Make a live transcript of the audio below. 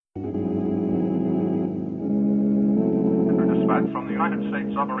United States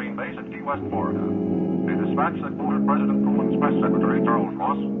submarine base at Key West, Florida. A dispatch that quoted President Truman's press secretary, Charles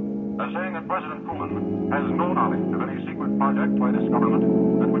Ross, as saying that President Truman has no knowledge of any secret project by this government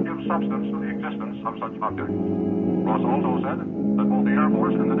that would give substance to the existence of such objects. Ross also said that both the Air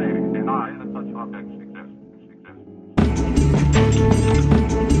Force and the Navy deny that such objects exist.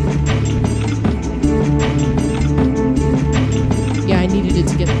 Yeah, I needed it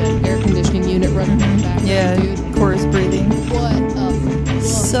to get the air conditioning unit running in the background, Yeah, dude. chorus breathing. What a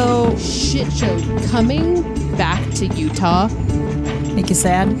So shit show. Coming back to Utah, make you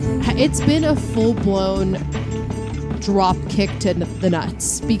sad? it's been a full-blown drop kick to the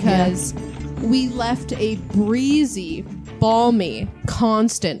nuts because we left a breezy, balmy,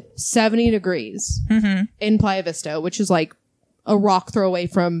 constant 70 degrees in Playa Vista, which is like a rock throw away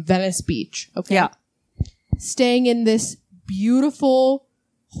from Venice Beach. Okay. Yeah. Staying in this beautiful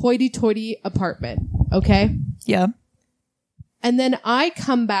hoity-toity apartment. Okay. Yeah. And then I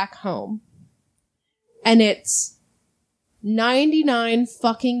come back home and it's 99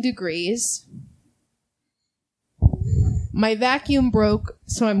 fucking degrees. My vacuum broke,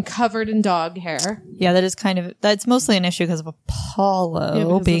 so I'm covered in dog hair. Yeah, that's mostly an issue because of Apollo Yeah,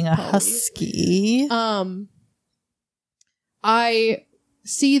 because being of a Polly. husky. I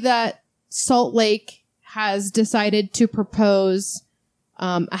see that Salt Lake has decided to propose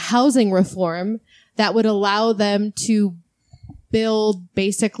a housing reform that would allow them to build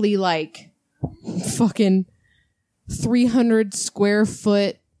basically like fucking 300 square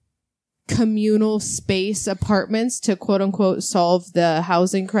foot communal space apartments to quote unquote solve the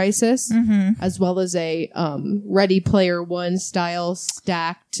housing crisis, as well as a Ready Player One style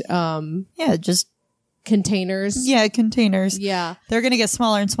stacked Just containers. containers. Yeah. They're going to get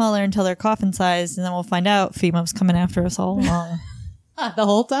smaller and smaller until they're coffin sized, and then we'll find out FEMA's coming after us all along. The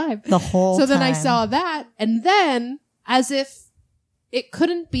whole time. The whole So then I time. saw that, and then, as if it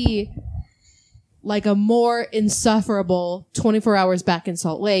couldn't be like a more insufferable 24 hours back in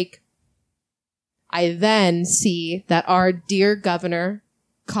Salt Lake, I then see that our dear Governor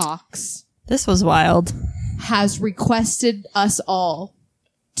Cox This was wild. has requested us all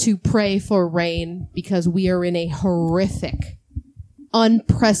to pray for rain because we are in a horrific,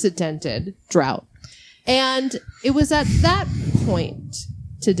 unprecedented drought. And it was at that point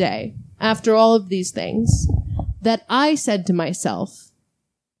today, after all of these things, that I said to myself,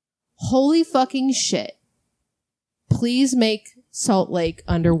 holy fucking shit. Please make Salt Lake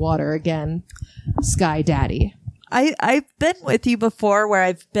underwater again, Sky Daddy. I've been with you before where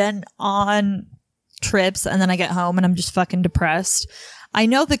I've been on trips and then I get home and I'm just fucking depressed. I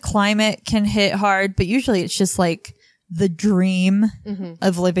know the climate can hit hard, but usually it's just like the dream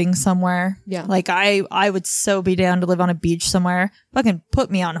of living somewhere. Yeah. Like I would so be down to live on a beach somewhere. Fucking put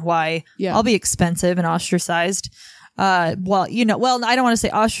me on Hawaii. Yeah. I'll be expensive and ostracized. I don't want to say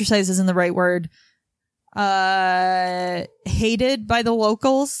ostracized isn't the right word. Hated by the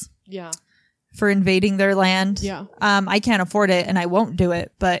locals Yeah. for invading their land. Yeah. I can't afford it and I won't do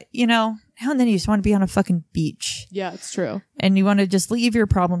it. But, now and then you just want to be on a fucking beach Yeah, it's true. and you want to just leave your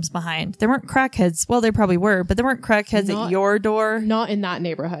problems behind. There weren't crackheads. Well, there probably were, but there weren't crackheads Not- at your door. Not in that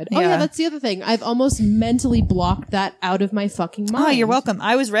neighborhood. Oh Yeah. yeah, that's the other thing. I've almost mentally blocked that out of my fucking mind. Oh, you're welcome.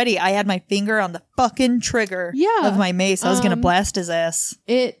 I was ready. I had my finger on the fucking trigger Yeah. of my mace. I was going to blast his ass.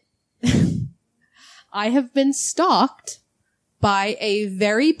 I have been stalked by a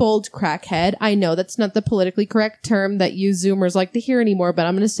very bold crackhead. I know that's not the politically correct term that you Zoomers like to hear anymore, but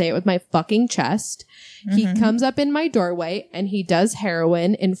I'm going to say it with my fucking chest. He comes up in my doorway and he does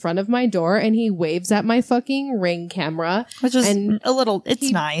heroin in front of my door and he waves at my fucking Ring camera. Which is and it's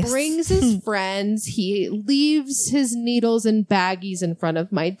he nice. brings his friends. He leaves his needles and baggies in front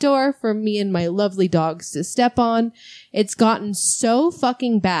of my door for me and my lovely dogs to step on. It's gotten so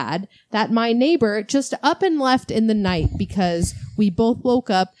fucking bad that my neighbor just up and left in the night because we both woke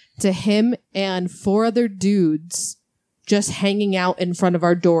up to him and 4 other dudes just hanging out in front of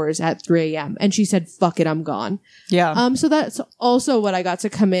our doors at 3 a.m. And she said, fuck it, I'm gone. Yeah. So that's also what I got to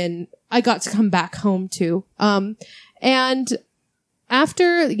come back home to. And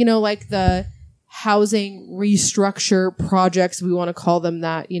after, like the housing restructure projects, we want to call them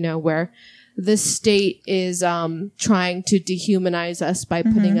that, where the state is, trying to dehumanize us by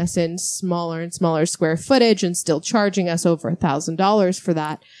putting us in smaller and smaller square footage and still charging us over $1,000 for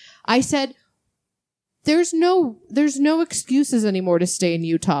that. I said, there's no excuses anymore to stay in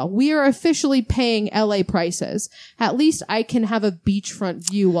Utah. We are officially paying LA prices. At least I can have a beachfront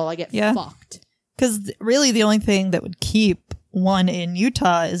view while I get fucked. Because really the only thing that would keep one in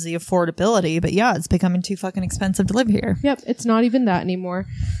Utah is the affordability, but yeah, it's becoming too fucking expensive to live here. Yep, it's not even that anymore.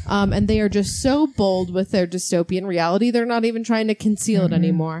 And they are just so bold with their dystopian reality, they're not even trying to conceal it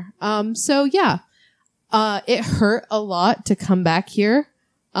anymore. So yeah, it hurt a lot to come back here.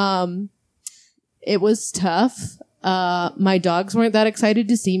 It was tough. My dogs weren't that excited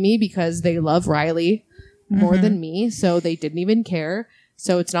to see me because they love Riley more than me, so they didn't even care.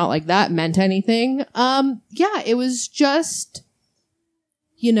 So it's not like that meant anything. Yeah, it was just,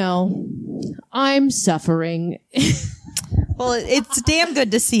 I'm suffering. Well, it's damn good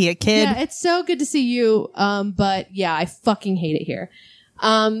to see you, kid. Yeah, it's so good to see you. But yeah, I fucking hate it here.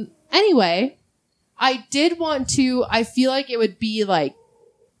 Anyway, I feel like it would be like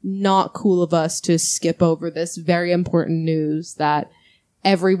not cool of us to skip over this very important news that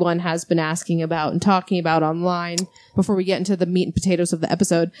everyone has been asking about and talking about online before we get into the meat and potatoes of the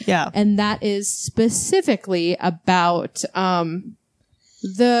episode. Yeah. And that is specifically about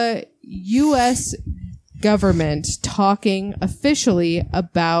the U.S. government talking officially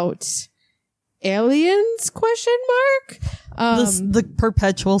about aliens, ? The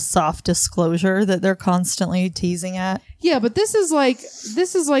perpetual soft disclosure that they're constantly teasing at. Yeah, but this is like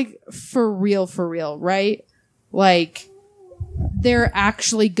for real, right? Like, they're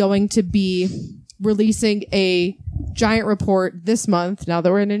actually going to be releasing a giant report this month, now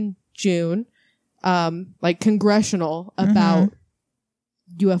that we're in June, like congressional, about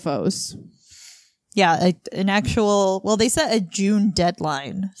UFOs. Yeah, they set a June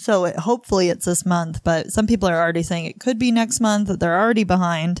deadline, so hopefully it's this month, but some people are already saying it could be next month, that they're already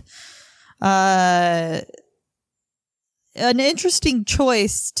behind. An interesting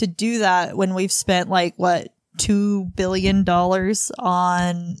choice to do that when we've spent $2 billion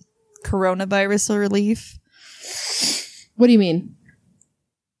on coronavirus relief. What do you mean?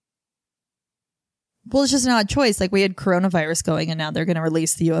 Well, it's just not a choice. Like, we had coronavirus going, and now they're going to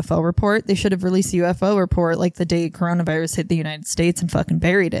release the UFO report. They should have released the UFO report the day coronavirus hit the United States and fucking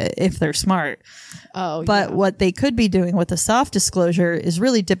buried it, if they're smart. Oh, but what they could be doing with a soft disclosure is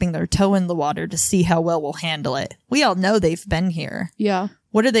really dipping their toe in the water to see how well we'll handle it. We all know they've been here. Yeah.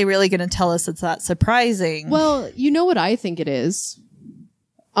 What are they really going to tell us that's that surprising? Well, you know what I think it is?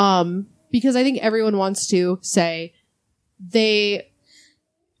 Because I think everyone wants to say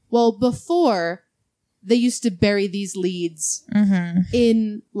before they used to bury these leads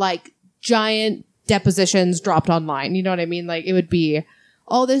in giant depositions dropped online. You know what I mean? Like, it would be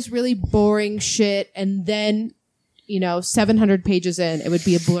all this really boring shit. And then, 700 pages in, it would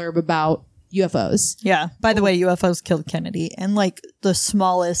be a blurb about UFOs. Yeah. By the way, UFOs killed Kennedy, and the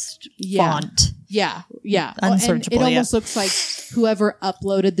smallest font. Yeah. Yeah. Unsearchable. And it almost looks like whoever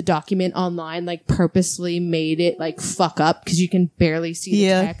uploaded the document online, purposely made it fuck up because you can barely see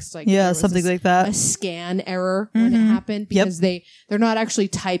the text. Something like that. A scan error when it happened because they're not actually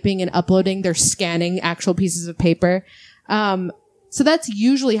typing and uploading. They're scanning actual pieces of paper. So that's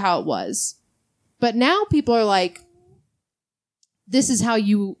usually how it was. But now people are like, this is how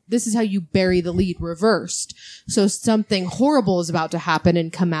you bury the lead reversed. So something horrible is about to happen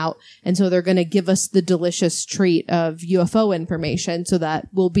and come out. And so they're going to give us the delicious treat of UFO information so that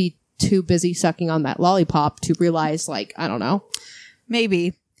we'll be too busy sucking on that lollipop to realize, I don't know.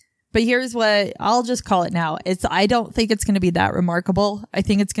 Maybe. But here's what I'll just call it now. I don't think it's going to be that remarkable. I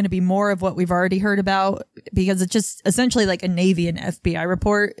think it's going to be more of what we've already heard about, because it's just essentially like a Navy and FBI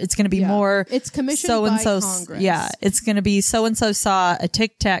report. It's going to be more. It's commissioned by Congress. Yeah. It's going to be so-and-so saw a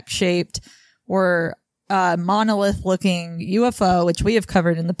Tic Tac shaped or monolith looking UFO, which we have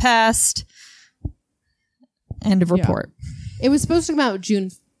covered in the past. End of report. Yeah. It was supposed to come out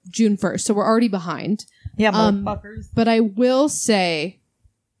June 1st. So we're already behind. Yeah. Motherfuckers. But I will say,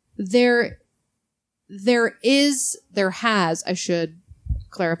 there has, I should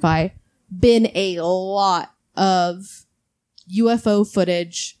clarify, been a lot of UFO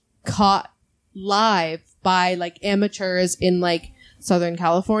footage caught live by amateurs in Southern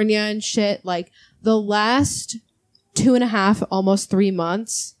California and shit. The last 2.5, almost 3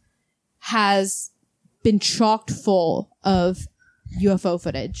 months has been chocked full of UFO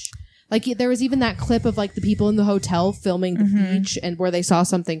footage. There was even that clip of the people in the hotel filming the beach and where they saw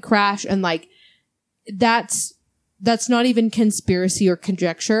something crash, and that's not even conspiracy or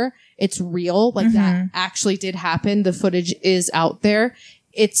conjecture. It's real. That actually did happen. The footage is out there.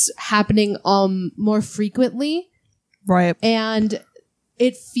 It's happening more frequently. Right. And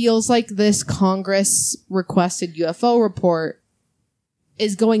it feels like this Congress requested UFO report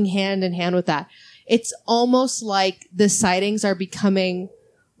is going hand in hand with that. It's almost like the sightings are becoming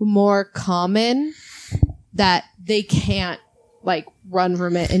more common that they can't run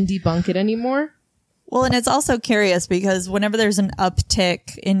from it and debunk it anymore. Well, and it's also curious because whenever there's an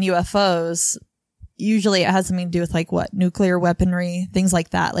uptick in UFOs, usually it has something to do with like what? Nuclear weaponry, things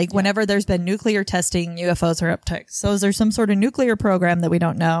like that. Like whenever there's been nuclear testing, UFOs are uptick. So is there some sort of nuclear program that we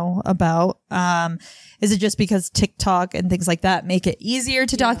don't know about? Is it just because TikTok and things like that make it easier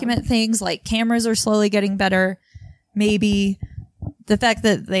to document things? Like cameras are slowly getting better. Maybe the fact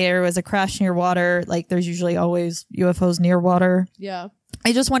that there was a crash near water, like there's usually always UFOs near water. Yeah.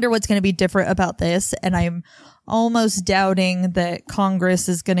 I just wonder what's going to be different about this. And I'm almost doubting that Congress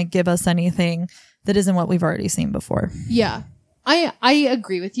is going to give us anything that isn't what we've already seen before. Yeah. I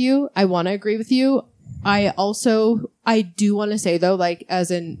agree with you. I want to agree with you. I do want to say though, like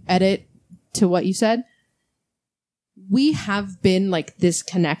as an edit to what you said, we have been like this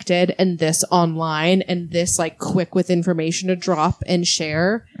connected and this online and this like quick with information to drop and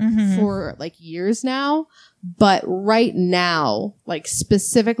share for like years now. But right now, like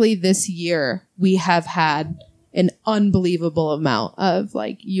specifically this year, we have had an unbelievable amount of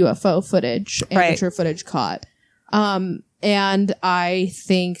like UFO footage, amateur footage caught. And I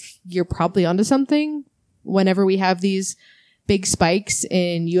think you're probably onto something. Whenever we have these big spikes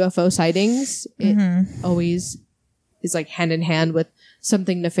in UFO sightings, it always is like hand in hand with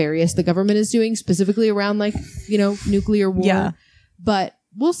something nefarious the government is doing, specifically around like, you know, nuclear war. Yeah. But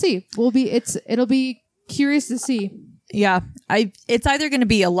we'll see. It'll be curious to see. Yeah. It's either going to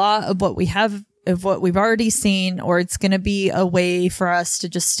be a lot of what we've already seen, or it's going to be a way for us to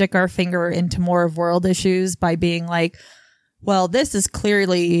just stick our finger into more of world issues by being like, well, this is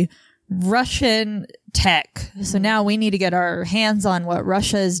clearly Russian tech. So now we need to get our hands on what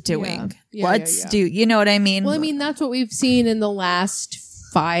Russia is doing. Let's do, you know what I mean? Well, I mean, that's what we've seen in the last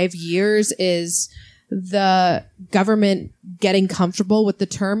 5 years is the government getting comfortable with the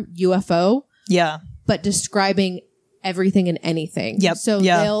term UFO. Yeah. But describing everything and anything. Yep. So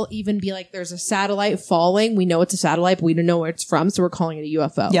they'll even be like, there's a satellite falling. We know it's a satellite, but we don't know where it's from. So we're calling it a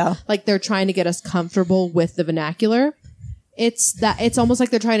UFO. Yeah. Like they're trying to get us comfortable with the vernacular. It's almost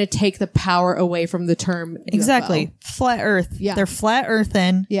like they're trying to take the power away from the term UFO. Exactly. Flat Earth. Yeah. They're flat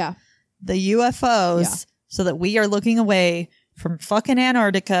earthing the UFOs so that we are looking away from fucking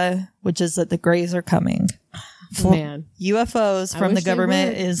Antarctica, which is that the Greys are coming. Man. UFOs from the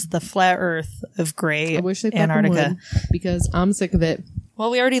government is the flat Earth of gray I wish they Antarctica. Would, because I'm sick of it.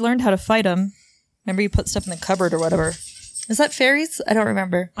 Well, we already learned how to fight them. Remember you put stuff in the cupboard or whatever. Is that fairies? I don't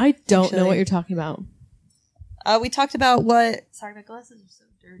remember. I don't know what you're talking about. We talked about what... Sorry, my glasses are so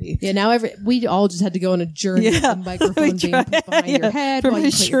dirty. Yeah, now we all just had to go on a journey with the microphone being put behind your head while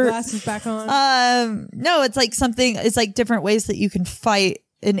you put your glasses back on. No, it's like something... It's like different ways that you can fight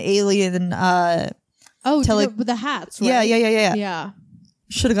an alien... with the hats, right? Yeah. Yeah.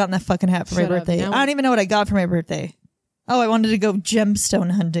 Should have gotten that fucking hat for my birthday. I don't even know what I got for my birthday. Oh, I wanted to go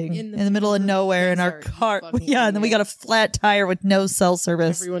gemstone hunting in the middle of nowhere in our car. Yeah, and then we got a flat tire with no cell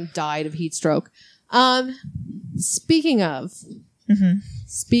service. Everyone died of heat stroke. Speaking of,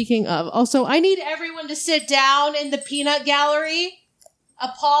 also, I need everyone to sit down in the peanut gallery.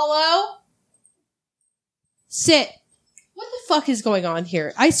 Apollo, sit. What the fuck is going on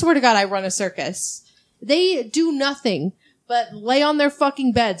here? I swear to God, I run a circus. They do nothing but lay on their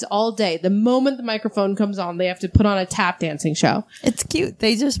fucking beds all day. The moment the microphone comes on, they have to put on a tap dancing show. It's cute.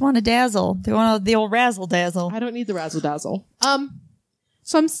 They just want to dazzle. They want the old razzle dazzle. I don't need the razzle dazzle.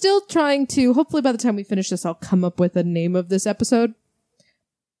 So I'm still trying to, hopefully by the time we finish this, I'll come up with a name of this episode.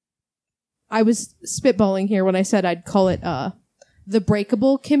 I was spitballing here when I said I'd call it, The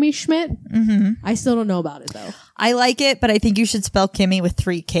Breakable Kimmy Schmidt. I still don't know about it though. I like it, but I think you should spell Kimmy with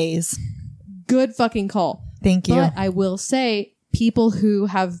 3 Ks. Good fucking call. Thank you. But I will say, people who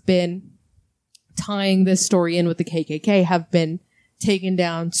have been tying this story in with the KKK have been taken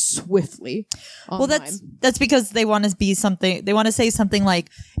down swiftly. Online. Well, that's because they want to be something. They want to say something like,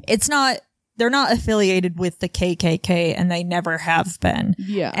 they're not affiliated with the KKK and they never have been.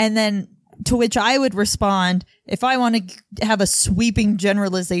 Yeah. And then to which I would respond, if I want to have a sweeping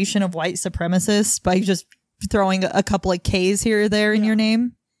generalization of white supremacists by just throwing a couple of Ks here or there in your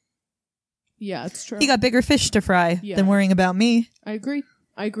name. Yeah, it's true. You got bigger fish to fry than worrying about me. I agree.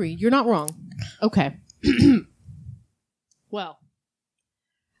 You're not wrong. Okay. Well,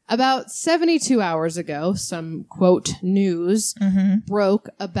 about 72 hours ago, some, quote, news broke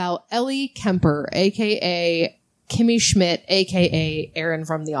about Ellie Kemper, a.k.a. Kimmy Schmidt, a.k.a. Erin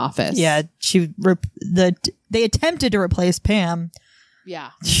from The Office. Yeah, they attempted to replace Pam. Yeah.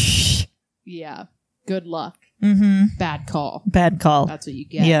 Yeah. Good luck. Bad call. Bad call. That's what you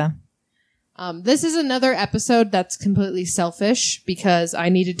get. Yeah. This is another episode that's completely selfish because I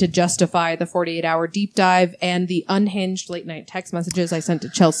needed to justify the 48-hour deep dive and the unhinged late night text messages I sent to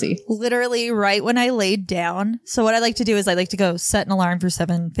Chelsea. Literally right when I laid down. So what I like to do is I like to go set an alarm for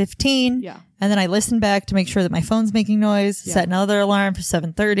 7:15. Yeah. And then I listen back to make sure that my phone's making noise, Yeah. set another alarm for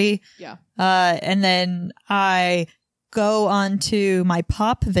 7:30. Yeah. And then I go onto my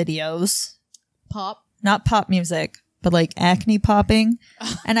pop videos, Pop. not pop music, but like acne popping.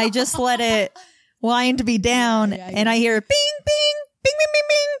 And I just let it wind me down. Yeah, and I hear bing, bing, bing, bing, bing,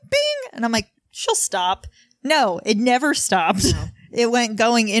 bing, bing. And I'm like, she'll stop. No, it never stopped. No. It went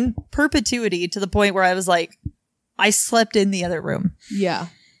going in perpetuity to the point where I was like, I slept in the other room. Yeah.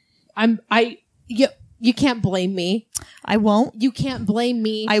 You can't blame me. I won't. You can't blame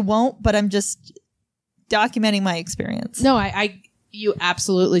me. I won't, but I'm just documenting my experience. No, you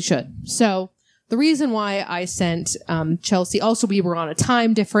absolutely should. So the reason why I sent Chelsea, also we were on a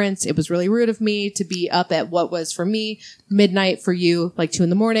time difference. It was really rude of me to be up at what was for me midnight, for you like 2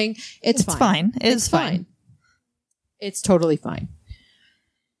 a.m. It's fine. It's fine. It's totally fine.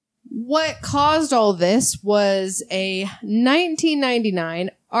 What caused all this was a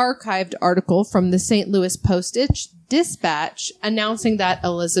 1999 archived article from the St. Louis Post-Dispatch announcing that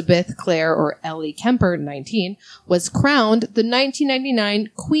Elizabeth Clare, or Ellie Kemper, 19, was crowned the 1999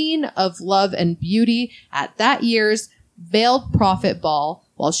 Queen of Love and Beauty at that year's Veiled Prophet Ball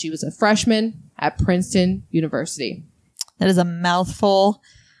while she was a freshman at Princeton University. That is a mouthful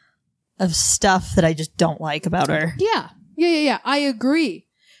of stuff that I just don't like about her. Yeah. I agree.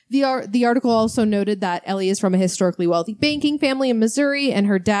 The article also noted that Ellie is from a historically wealthy banking family in Missouri, and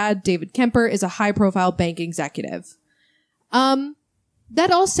her dad, David Kemper, is a high-profile bank executive.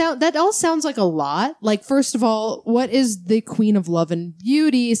 That all sounds like a lot. Like, first of all, what is the Queen of Love and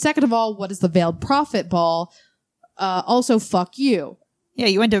Beauty? Second of all, what is the Veiled Prophet Ball? Also, fuck you. Yeah,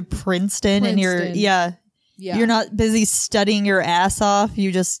 you went to Princeton. And Yeah. you're not busy studying your ass off.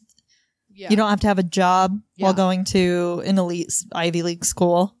 You just Yeah. you don't have to have a job Yeah. while going to an elite Ivy League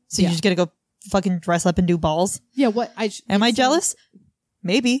school. So you Yeah. just get to go fucking dress up and do balls. Yeah. What? Am I jealous?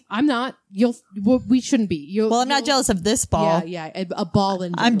 Maybe. I'm not. We shouldn't be. Well, I'm not jealous of this ball. Yeah. A ball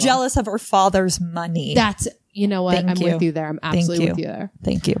in. I'm general. jealous of her father's money. That's, you know what? Thank I'm you. with you there. I'm absolutely with you there.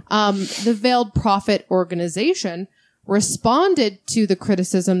 Thank you. The Veiled Prophet organization responded to the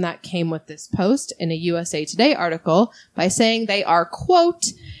criticism that came with this post in a USA Today article by saying they are,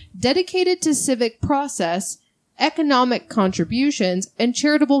 quote, dedicated to civic process, economic contributions, and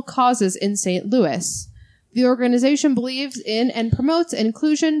charitable causes in St. Louis. The organization believes in and promotes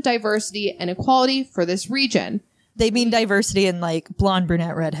inclusion, diversity, and equality for this region. They mean diversity in like blonde,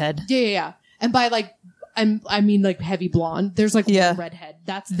 brunette, redhead. Yeah. And by like, I mean like heavy blonde. There's like Yeah. one redhead.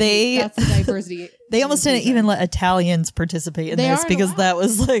 That's the diversity. They almost didn't even let Italians participate in They this aren't because allowed. that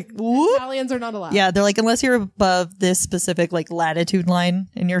was like, whoop. Italians are not allowed. Yeah, they're like, unless you're above this specific like latitude line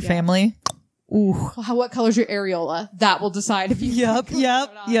in your family. Ooh. What color's your areola? That will decide if you.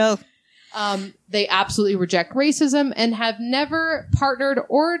 Yep. They absolutely reject racism and have never partnered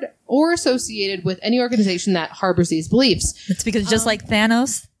or associated with any organization that harbors these beliefs, It's because just like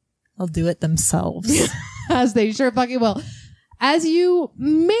Thanos, they'll do it themselves. as they sure fucking will. As you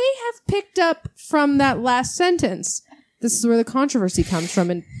may have picked up from that last sentence, this is where the controversy comes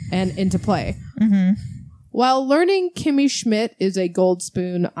from and into play. Mm-hmm. While learning Kimmy Schmidt is a Gold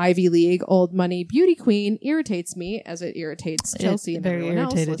Spoon, Ivy League, old money beauty queen irritates me, as it irritates Chelsea and very everyone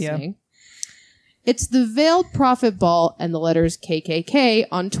else irritated, yeah. listening. It's the Veiled Prophet Ball and the letters KKK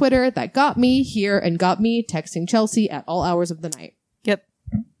on Twitter that got me here and got me texting Chelsea at all hours of the night. Yep.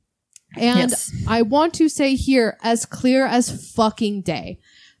 And Yes. I want to say here, as clear as fucking day,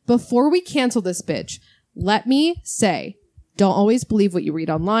 before we cancel this bitch, let me say, don't always believe what you read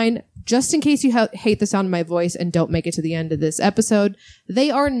online. Just in case you hate the sound of my voice and don't make it to the end of this episode, they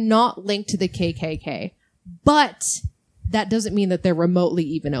are not linked to the KKK. But that doesn't mean that they're remotely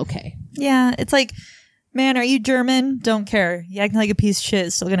even okay. Yeah, it's like, man, are you German? Don't care. You acting like a piece of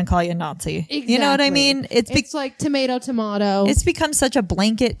shit, still gonna call you a Nazi. You know what I Exactly. mean? It's like tomato. It's become such a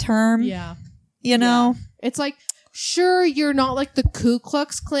blanket term. Yeah. You know? It's like, sure, you're not like the Ku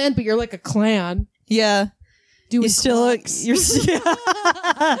Klux Klan, but you're like a clan. Yeah. Doing You still look, clocks. you're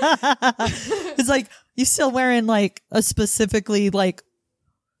it's like you still wearing like a specifically like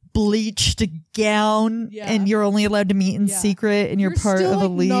bleached gown, Yeah. and you're only allowed to meet in Yeah. secret, and you're part still, of like,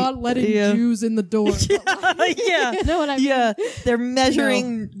 elite. not letting Yeah. Jews in the door. Yeah. You know what I mean? Yeah, they're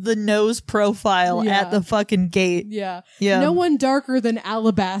measuring the nose profile Yeah. at the fucking gate. Yeah. Yeah. No one darker than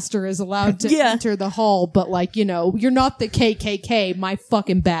Alabaster is allowed to Yeah. enter the hall, but like, you know, you're not the KKK, my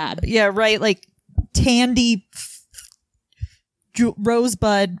fucking bad. Yeah, right. Like Tandy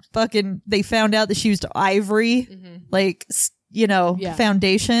Rosebud fucking, they found out that she used ivory, like,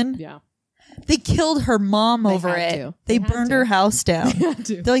 foundation. Yeah. They killed her mom over had it. to. They They had burned to. her house down.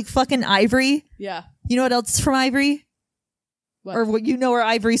 They're like, fucking ivory. Yeah. You know what else is from ivory? What? Or what, you know where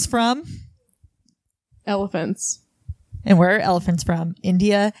ivory's from? Elephants. And where are elephants from?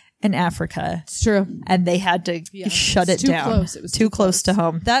 India and Africa. It's true. And they had to shut It's it too down. close. It was too too close to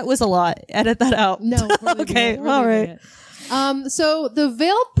home. That was a lot. Edit that out. No. we're leaving Okay, it. We're all leaving right. it. So the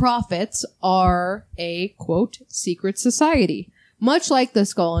Veiled Prophets are a, quote, secret society, much like the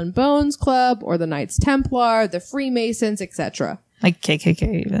Skull and Bones Club or the Knights Templar, the Freemasons, etc. Like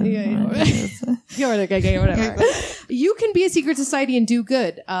KKK even. Whatever. You can be a secret society and do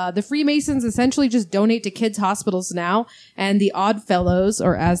good. The Freemasons essentially just donate to kids' hospitals now, and the Odd Fellows,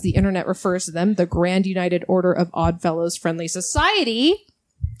 or as the internet refers to them, the Grand United Order of Odd Fellows Friendly Society,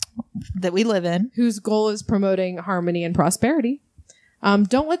 That we live in. whose goal is promoting harmony and prosperity.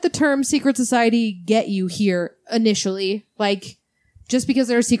 Don't let the term secret society get you here initially. Like, just because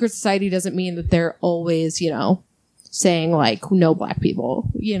they're a secret society doesn't mean that they're always, saying like no black people,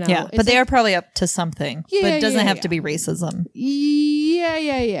 Yeah, It's but they like- are probably up to something. Yeah, but it doesn't yeah, have yeah. to be racism.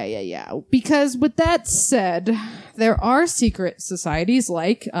 Yeah. Because with that said, there are secret societies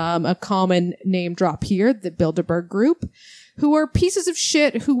like a common name drop here, the Bilderberg Group, who are pieces of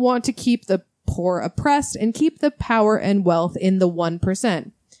shit who want to keep the poor oppressed and keep the power and wealth in the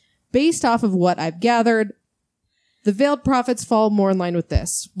 1%. Based off of what I've gathered, the Veiled Prophets fall more in line with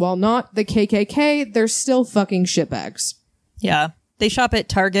this. While not the KKK, they're still fucking shitbags. Yeah. They shop at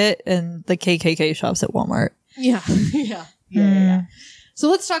Target and the KKK shops at Walmart. Yeah. So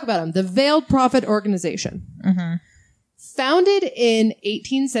let's talk about them. The Veiled Prophet Organization. Founded in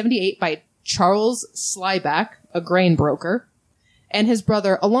 1878 by Charles Slyback, a grain broker, and his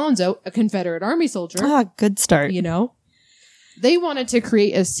brother Alonzo, a Confederate Army soldier. Ah, good start. They wanted to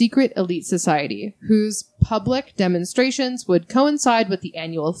create a secret elite society whose public demonstrations would coincide with the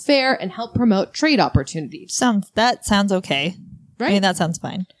annual fair and help promote trade opportunities. That sounds okay. Right? I mean, that sounds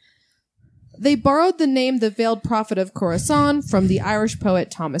fine. They borrowed the name the Veiled Prophet of Khorasan from the Irish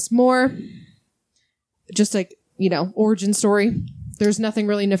poet Thomas More. Just like, origin story. There's nothing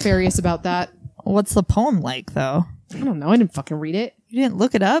really nefarious about that. What's the poem like, though? I don't know. I didn't fucking read it. You didn't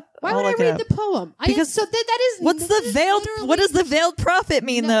look it up? Why I'll would I look it read up. the poem? Because that is What's that the is veiled? literally- What does the veiled prophet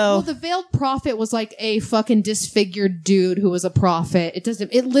mean, though? Well, the Veiled Prophet was like a fucking disfigured dude who was a prophet.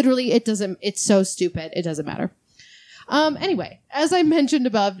 It's so stupid. It doesn't matter. Anyway, as I mentioned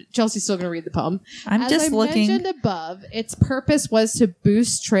above, Chelsea's still going to read the poem. I'm just looking. As I mentioned above, its purpose was to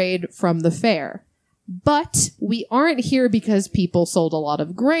boost trade from the fair. But we aren't here because people sold a lot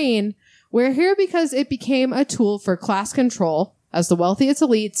of grain. We're here because it became a tool for class control as the wealthiest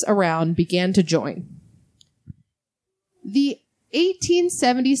elites around began to join. The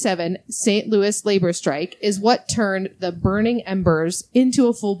 1877 St. Louis labor strike is what turned the burning embers into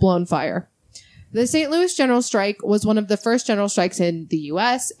a full-blown fire. The St. Louis General Strike was one of the first general strikes in the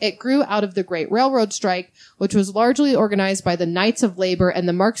U.S. It grew out of the Great Railroad Strike, which was largely organized by the Knights of Labor and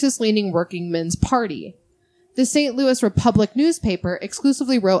the Marxist-leaning Working Men's Party. The St. Louis Republic newspaper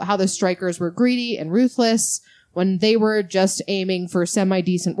exclusively wrote how the strikers were greedy and ruthless when they were just aiming for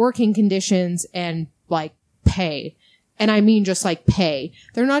semi-decent working conditions and, pay. And I mean just, pay.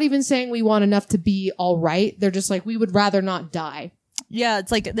 They're not even saying we want enough to be all right. They're just we would rather not die. Yeah,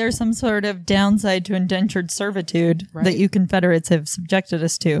 it's like there's some sort of downside to indentured servitude Right. that you Confederates have subjected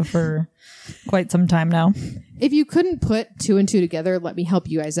us to for quite some time now. If you couldn't put two and two together, let me help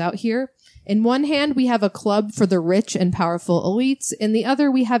you guys out here. In one hand, we have a club for the rich and powerful elites. In the other,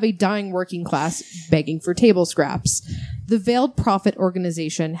 we have a dying working class begging for table scraps. The Veiled Prophet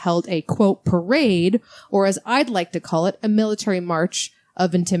organization held a, quote, parade, or as I'd like to call it, a military march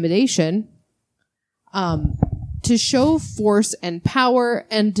of intimidation, to show force and power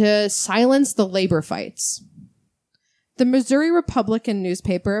and to silence the labor fights. The Missouri Republican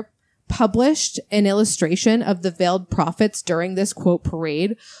newspaper published an illustration of the Veiled Prophets during this, quote,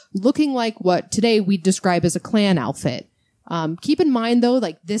 parade, looking like what today we describe as a Klan outfit. Keep in mind, though,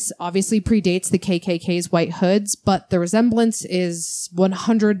 this obviously predates the KKK's White Hoods, but the resemblance is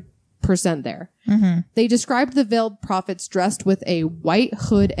 100% there. Mm-hmm. They described the Veiled Prophets dressed with a white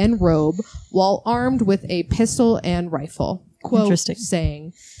hood and robe while armed with a pistol and rifle. Quote, Interesting.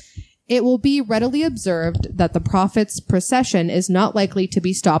 saying, "It will be readily observed that the Prophet's procession is not likely to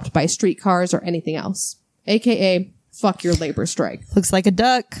be stopped by streetcars or anything else. AKA, fuck your labor strike." Looks like a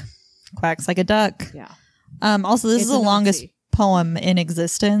duck. Quacks like a duck. Yeah. Also, this It's is the a longest Nazi. poem in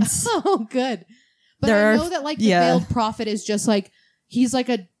existence. Oh, good. But There I are- know that the yeah. Veiled Prophet is just he's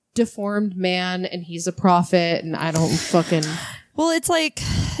a deformed man and he's a prophet and I don't fucking... Well, it's like,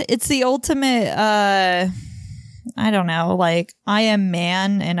 it's the ultimate, I don't know, like, I am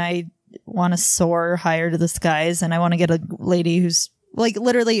man and I want to soar higher to the skies and I want to get a lady who's, like,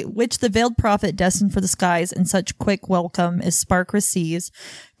 literally, which the veiled prophet destined for the skies in such quick welcome as spark receives,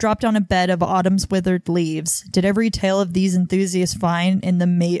 dropped on a bed of autumn's withered leaves, did every tale of these enthusiasts find in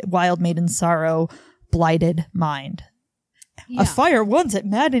the wild maiden's sorrow, blighted mind. Yeah. A fire once at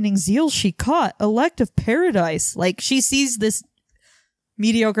maddening zeal she caught, elect of paradise. Like, she sees this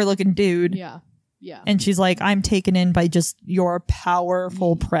mediocre looking dude. Yeah. Yeah. And she's like, I'm taken in by just your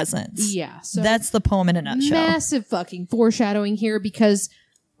powerful presence. Yeah. So that's the poem in a nutshell. Massive fucking foreshadowing here because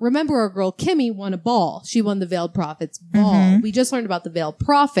remember our girl Kimmy won a ball. She won the Veiled Prophet's ball. Mm-hmm. We just learned about the Veiled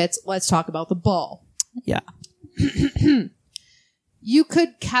Prophets. Let's talk about the ball. Yeah. You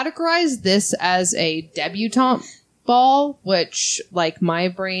could categorize this as a debutante ball, which, like, my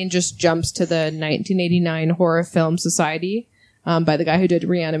brain just jumps to the 1989 horror film Society. By the guy who did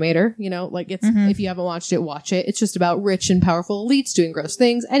Reanimator, you know, like it's, if you haven't watched it, watch it. It's just about rich and powerful elites doing gross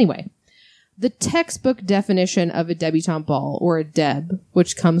things. Anyway, the textbook definition of a debutante ball, or a deb,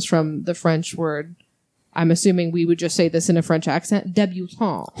 which comes from the French word, I'm assuming we would just say this in a French accent,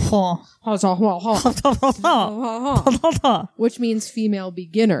 debutante, which means female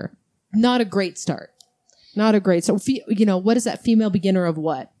beginner. Not a great start. Not a great start. You know, what is that female beginner of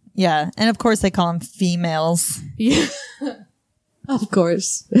what? Yeah. And of course they call them females. Yeah. Of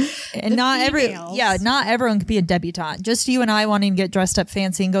course. And not everyone could be a debutante. Just you and I wanting to get dressed up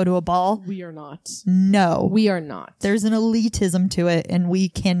fancy and go to a ball. We are not. No. We are not. There's an elitism to it and we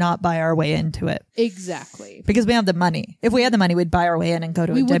cannot buy our way into it. Exactly. Because we have the money. If we had the money, we'd buy our way in and go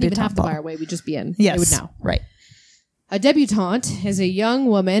to a debutante ball. We wouldn't even have to buy our way. We'd just be in. Yes. They would know. Right. A debutante is a young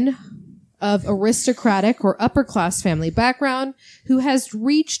woman of aristocratic or upper class family background who has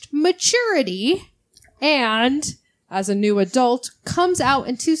reached maturity and, as a new adult, comes out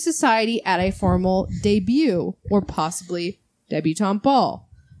into society at a formal debut or possibly debutante ball.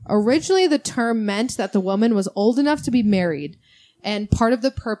 Originally, the term meant that the woman was old enough to be married, and part of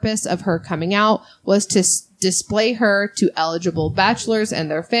the purpose of her coming out was to display her to eligible bachelors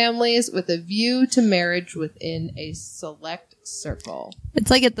and their families with a view to marriage within a select circle.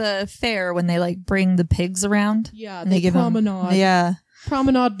 It's like at the fair when they like bring the pigs around. Yeah, and they give promenade. Yeah.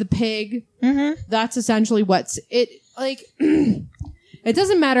 Promenade the pig. Mm-hmm. That's essentially what's it like. It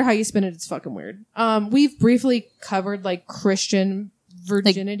doesn't matter how you spin it. It's fucking weird. We've briefly covered like Christian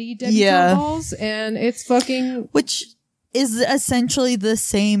virginity debutante balls, and it's fucking, which is essentially the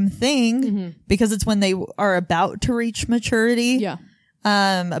same thing because it's when they are about to reach maturity. Yeah.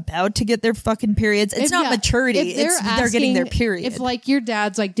 About to get their fucking periods. It's not maturity. They're getting their period. If like your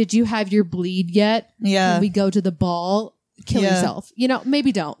dad's like, did you have your bleed yet? Yeah. When we go to the ball, kill yourself. You know,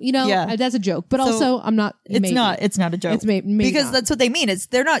 maybe don't. You know, that's a joke. But also, I'm not. It's not a joke. It's maybe because not. that's what they mean.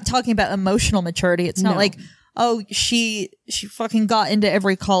 They're not talking about emotional maturity. It's not like, oh, she fucking got into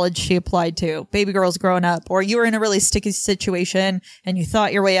every college she applied to. Baby girl's growing up, or you were in a really sticky situation and you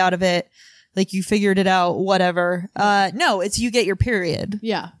thought your way out of it. Like you figured it out, whatever. No, it's you get your period.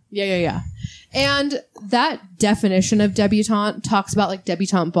 Yeah. And that definition of debutante talks about like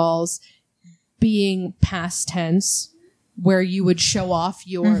debutante balls being past tense, where you would show off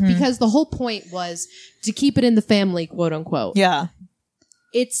your, because the whole point was to keep it in the family, quote unquote. Yeah.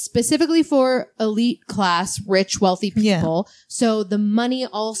 It's specifically for elite class, rich, wealthy people. Yeah. So the money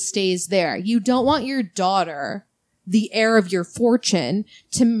all stays there. You don't want your daughter, the heir of your fortune,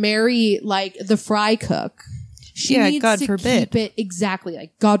 to marry like the fry cook. She needs God to forbid. keep it exactly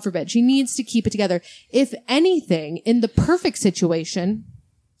like God forbid. She needs to keep it together. If anything, in the perfect situation,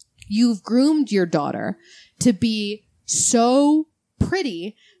 you've groomed your daughter to be so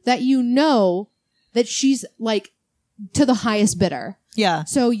pretty that you know that she's like to the highest bidder. Yeah.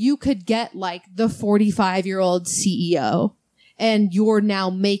 So you could get like the 45-year-old CEO, and you're now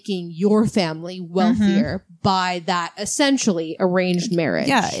making your family wealthier by that essentially arranged marriage.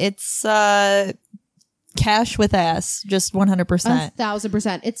 Yeah, it's cash with ass, just 100%.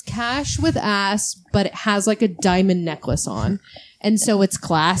 1,000%. It's cash with ass, but it has like a diamond necklace on, and so it's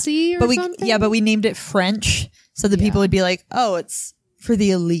classy. Or something. But we named it French, so the people would be like, "Oh, it's for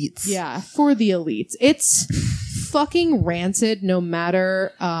the elites." Yeah, for the elites. It's fucking rancid. No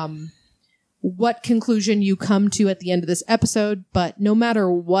matter what conclusion you come to at the end of this episode, but no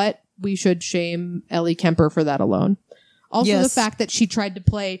matter what, we should shame Ellie Kemper for that alone. Also, the fact that she tried to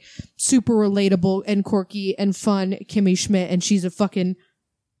play super relatable and quirky and fun Kimmy Schmidt, and she's a fucking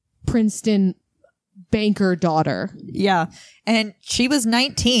Princeton banker daughter. Yeah. And she was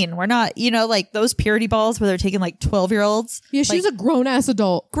 19. We're not, like those purity balls where they're taking like 12-year-olds. Yeah, she's a grown-ass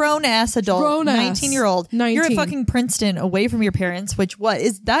adult. Grown-ass adult. Grown-ass. 19-year-old. 19. You're at fucking Princeton away from your parents, which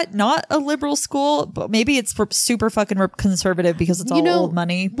is that not a liberal school? But maybe it's for super fucking conservative because it's all old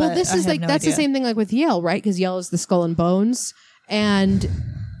money. But well, this is I have no that's idea. the same thing like with Yale, right? Because Yale is the Skull and Bones. And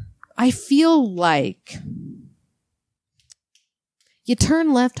I feel like you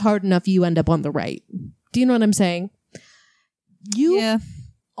turn left hard enough, you end up on the right. Do you know what I'm saying? Yeah.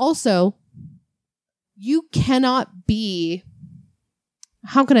 Also, you cannot be,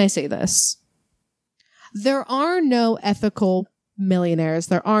 how can I say this? There are no ethical millionaires.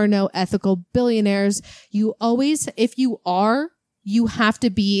 There are no ethical billionaires. You always, if you are, you have to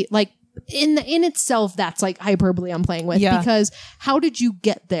be like, in itself, that's like hyperbole I'm playing with. Yeah. Because how did you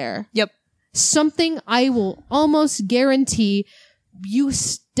get there? Yep. Something I will almost guarantee you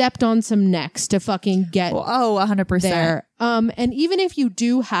stepped on some necks to fucking get 100%. there. And even if you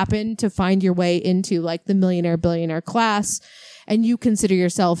do happen to find your way into like the millionaire billionaire class and you consider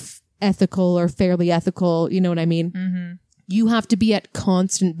yourself ethical or fairly ethical, you know what I mean? Mm-hmm. You have to be at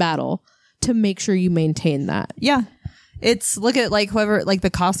constant battle to make sure you maintain that. Yeah. It's look at like whoever, like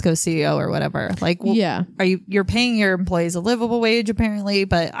the Costco CEO or whatever. Like, well, Yeah. you're paying your employees a livable wage apparently,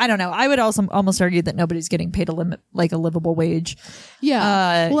 but I don't know. I would also almost argue that nobody's getting paid a livable wage.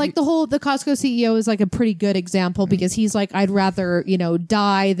 Yeah. Well, like the Costco CEO is like a pretty good example because he's like, I'd rather,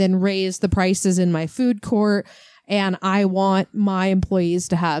 die than raise the prices in my food court. And I want my employees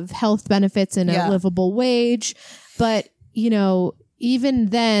to have health benefits and a livable wage. But, even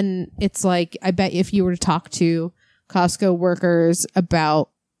then it's like, I bet if you were to talk to Costco workers about,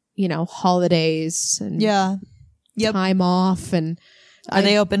 holidays and time off and are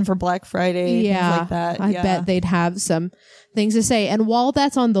they open for Black Friday? Yeah, things like that. I bet they'd have some things to say. And while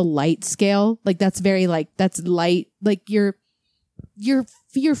that's on the light scale, like that's very that's light. Like you're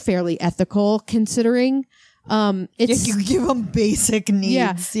fairly ethical considering. It's you give them basic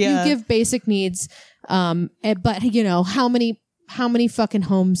needs. You give basic needs. But how many fucking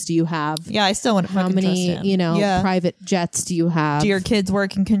homes do you have? Yeah, I still want to how fucking many, trust him. private jets do you have? Do your kids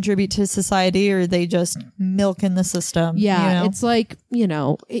work and contribute to society, or are they just milking the system? Yeah, it's like, you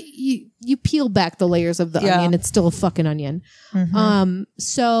peel back the layers of the onion, it's still a fucking onion. Mm-hmm.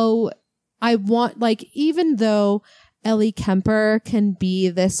 So I want, like, even though Ellie Kemper can be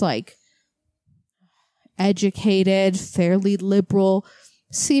this, like, educated, fairly liberal,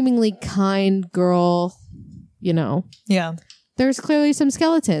 seemingly kind girl, Yeah. there's clearly some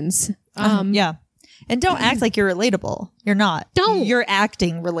skeletons. Yeah. And don't act like you're relatable. You're not. Don't. You're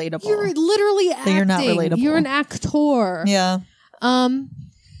acting relatable. You're literally acting. You're not relatable. You're an actor. Yeah.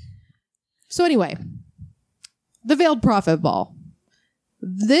 So anyway, the Veiled Prophet Ball.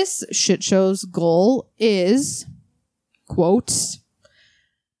 This shit show's goal is, quote,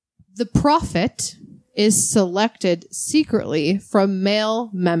 the prophet is selected secretly from male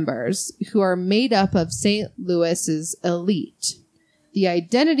members who are made up of St. Louis's elite. The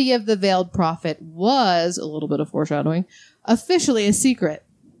identity of the veiled prophet was, a little bit of foreshadowing, officially a secret.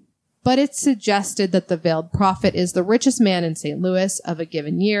 But it's suggested that the veiled prophet is the richest man in St. Louis of a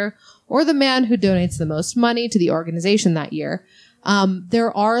given year, or the man who donates the most money to the organization that year.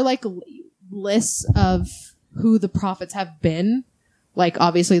 There are like lists of who the prophets have been. Like,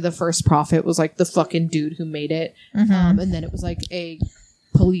 obviously, the first prophet was, like, the fucking dude who made it. Mm-hmm. And then it was, like, a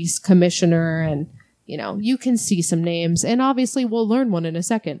police commissioner. And, you can see some names. And obviously, we'll learn one in a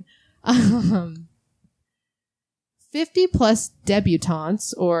second. 50-plus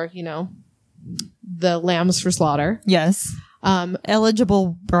debutantes, or, the lambs for slaughter. Yes.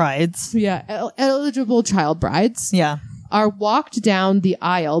 Eligible brides. Yeah, eligible child brides. Yeah. Are walked down the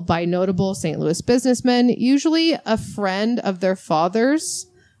aisle by notable St. Louis businessmen, usually a friend of their father's,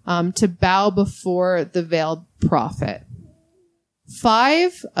 to bow before the veiled prophet.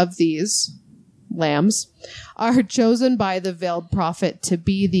 5 of these lambs are chosen by the veiled prophet to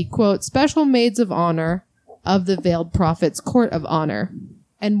be the, quote, special maids of honor of the veiled prophet's court of honor.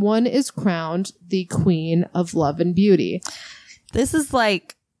 And 1 is crowned the queen of love and beauty. This is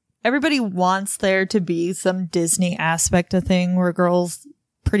like, everybody wants there to be some Disney aspect of thing where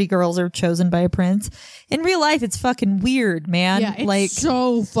pretty girls are chosen by a prince. In real life, it's fucking weird, man. Yeah, it's like,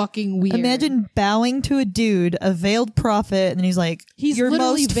 so fucking weird. imagine bowing to a dude, a veiled prophet, and then he's like, He's you're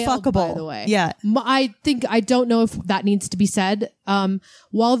literally most veiled, fuckable. by the way. Yeah. I don't know if that needs to be said.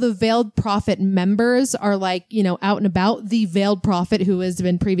 While the veiled prophet members are like, out and about, the veiled prophet who has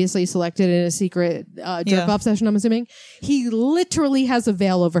been previously selected in a secret jerk-off session, I'm assuming, he literally has a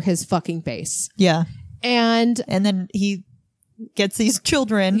veil over his fucking face. Yeah. And then he gets these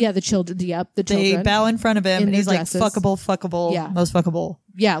children. Yeah, the children. Yep, the children. They bow in front of him, in and he's their like, dresses. fuckable, Yeah. most fuckable.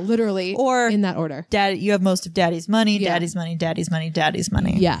 Yeah, literally. Or in that order. Dad, you have most of daddy's money, Yeah. daddy's money, daddy's money, daddy's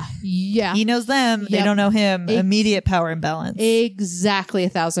money. Yeah. Yeah. He knows them. They Yep. don't know him. Ex- Immediate power imbalance. Exactly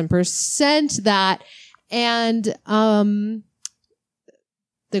 1,000% that. And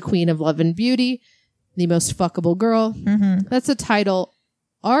the Queen of Love and Beauty, the most fuckable girl. Mm-hmm. That's a title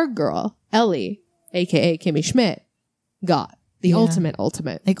our girl, Ellie, aka Kimmy Schmidt, got. The Yeah. ultimate.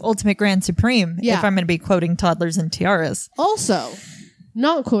 Like ultimate grand supreme. Yeah. If I'm going to be quoting toddlers and tiaras. Also,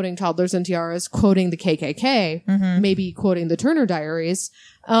 not quoting Toddlers and Tiaras, quoting the KKK, maybe quoting the Turner Diaries.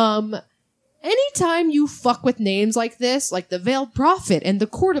 Anytime you fuck with names like this, like the Veiled Prophet and the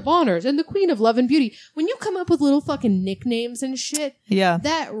Court of Honors and the Queen of Love and Beauty, when you come up with little fucking nicknames and shit, Yeah.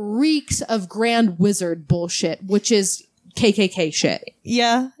 that reeks of Grand Wizard bullshit, which is KKK shit.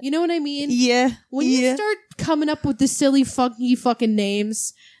 Yeah. You know what I mean? Yeah. When you start coming up with the silly, funky fucking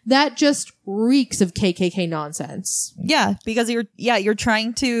names, that just reeks of KKK nonsense. Yeah, because you're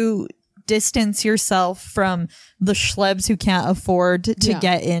trying to distance yourself from the schlebs who can't afford to Yeah.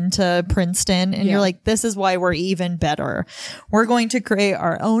 get into Princeton, and Yeah. you're like, this is why we're even better. We're going to create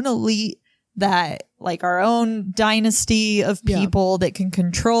our own elite, that like our own dynasty of Yeah. people that can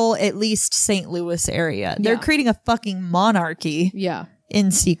control at least St. Louis area. They're Yeah. creating a fucking monarchy Yeah.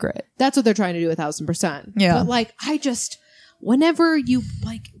 in secret. That's what they're trying to do 1,000%. Yeah. But like, whenever you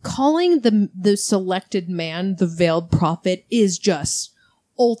like calling the selected man the Veiled Prophet is just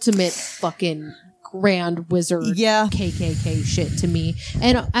ultimate fucking Grand Wizard Yeah. KKK shit to me.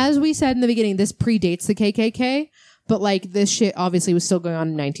 And as we said in the beginning, this predates the KKK. But like this shit obviously was still going on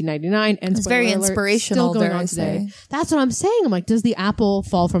in 1999, and It's very spoiler alert, inspirational, Still going dare I on today. say. That's what I'm saying. I'm like, does the apple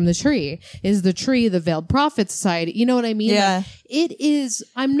fall from the tree? Is the tree the Veiled Prophet Society? You know what I mean? Yeah. Like, it is.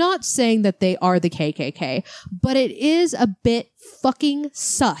 I'm not saying that they are the KKK, but it is a bit fucking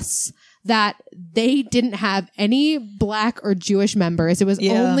sus that they didn't have any black or Jewish members. It was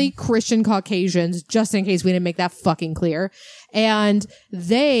Yeah. only Christian Caucasians, just in case we didn't make that fucking clear. And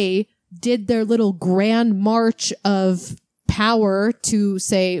they did their little grand march of power to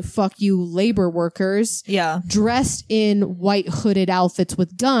say, fuck you, labor workers, Yeah. dressed in white hooded outfits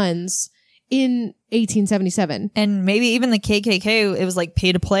with guns in 1877. And maybe even the KKK, it was like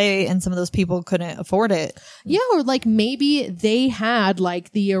pay to play, and some of those people couldn't afford it. Yeah, or like maybe they had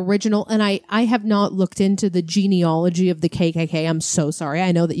like the original, and I have not looked into the genealogy of the KKK. I'm so sorry.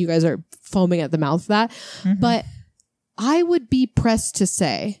 I know that you guys are foaming at the mouth for that, but I would be pressed to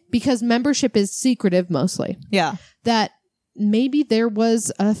say, because membership is secretive mostly, Yeah. that maybe there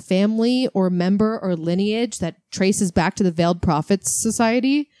was a family or member or lineage that traces back to the Veiled Prophets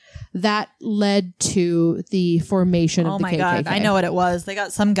Society that led to the formation of Oh the my KKK. God. I know what it was. They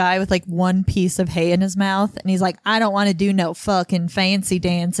got some guy with like one piece of hay in his mouth, and he's like, I don't want to do no fucking fancy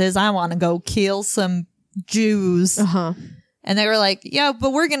dances. I want to go kill some Jews. Uh-huh. And they were like, yeah,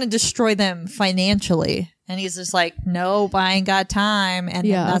 but we're going to destroy them financially. And he's just like, nope, I ain't got time. And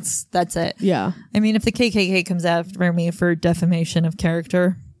Yeah. then that's it. Yeah. I mean, if the KKK comes after me for defamation of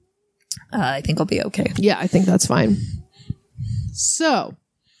character, I think I'll be okay. Yeah, I think that's fine. So,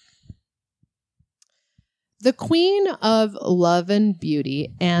 the Queen of Love and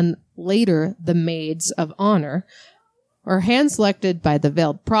Beauty, and later the Maids of Honor, are hand-selected by the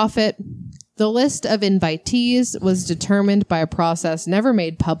Veiled Prophet. The list of invitees was determined by a process never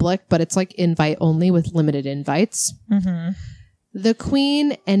made public, but it's like invite only with limited invites. Mm-hmm. The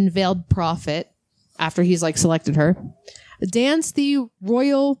Queen and Veiled Prophet, after he's like selected her, dance the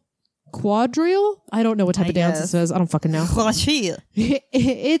Royal Quadrille. I don't know what type of dance guess. this is. I don't fucking know.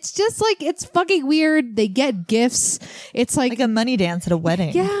 It's just like, it's fucking weird. They get gifts. It's like, Like a money dance at a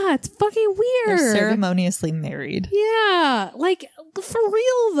wedding. yeah, it's fucking They're weird. ceremoniously married. Yeah, like for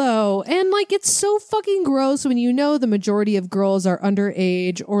real though. And like it's so fucking gross when you know the majority of girls are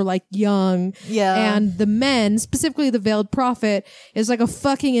underage or like young. Yeah. And the men, specifically the Veiled Prophet, is like a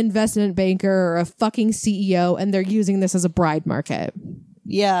fucking investment banker or a fucking CEO, and they're using this as a bride market.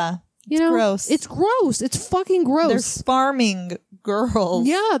 Yeah. You know? gross. It's gross. It's fucking They're gross. farming girls.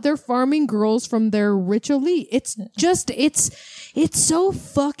 Yeah, they're farming girls from their rich elite. It's just, it's so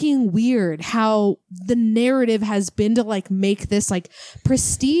fucking weird how the narrative has been to like make this like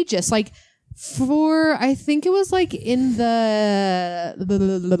prestigious. Like for, I think it was like in the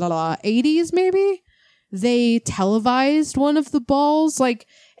 80s maybe, they televised one of the balls, like,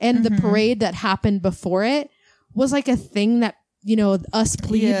 and the parade that happened before it was like a thing that, you know, us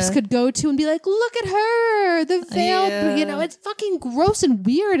plebes Yeah. could go to and be like, look at her, the veiled, Yeah. you know, it's fucking gross and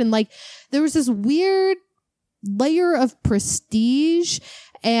weird. And like, there was this weird layer of prestige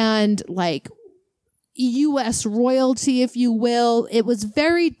and like, U.S. royalty, if you will. It was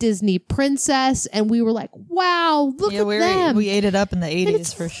very Disney princess, and we were like, wow, look at them. We ate it up in the 80s, and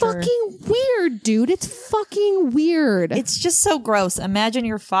it's for sure. fucking weird, dude. It's fucking weird. It's just so gross. Imagine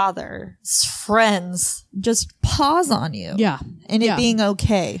your father's friends just pause on you. Yeah. And it Yeah. being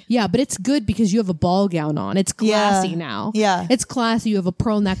okay. Yeah, but it's good because you have a ball gown on. It's classy Yeah. now. Yeah. It's classy. You have a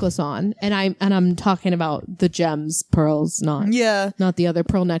pearl necklace on. And I'm talking about the gems, pearls, not the other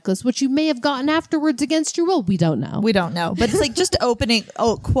pearl necklace, which you may have gotten afterwards against your will. We don't know. We don't know. But it's like just opening,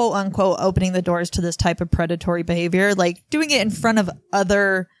 quote unquote, opening the doors to this type of predatory behavior, like doing it in front of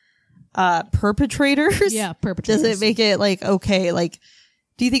other perpetrators. Yeah, perpetrators. Does it make it like okay? Like,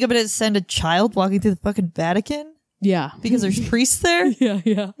 do you think I'm going to send a child walking through the fucking Vatican? Yeah. Because there's priests there?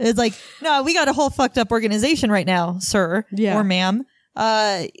 Yeah. It's like, no, we got a whole fucked up organization right now, sir. Yeah. Or ma'am.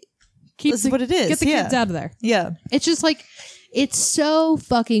 This is what it is. Get the kids out of there. Yeah. It's just like, it's so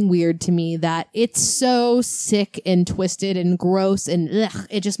fucking weird to me that it's so sick and twisted and gross and ugh,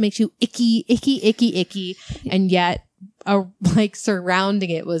 it just makes you icky. And yet, like surrounding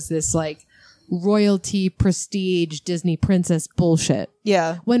it was this like royalty, prestige, Disney princess bullshit.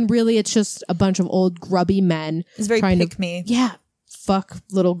 Yeah. When really it's just a bunch of old grubby men. It's very trying pick me. Yeah. Fuck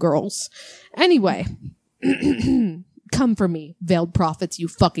little girls. Anyway. Come for me, veiled prophets, you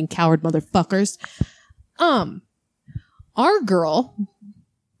fucking coward motherfuckers. Our girl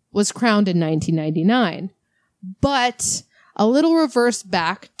was crowned in 1999, but a little reverse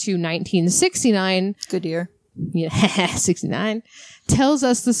back to 1969. Good year. Yeah, 69 tells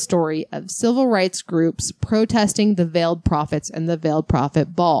us the story of civil rights groups protesting the veiled prophets and the veiled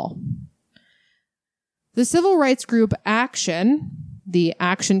prophet ball. The civil rights group Action, the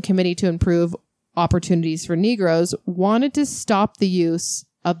Action Committee to Improve Opportunities for Negroes, wanted to stop the use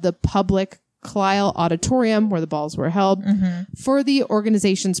of the public Clile Auditorium, where the balls were held, for the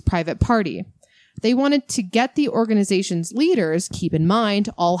organization's private party. They wanted to get the organization's leaders, keep in mind,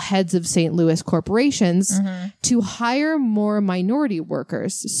 all heads of St. Louis corporations, to hire more minority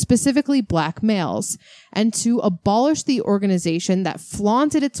workers, specifically black males, and to abolish the organization that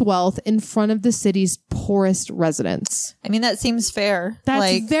flaunted its wealth in front of the city's poorest residents. I mean, that seems fair. That's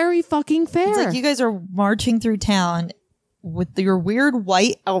like, very fucking fair. it's like you guys are marching through town with your weird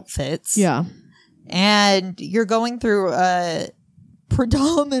white outfits. Yeah. And you're going through a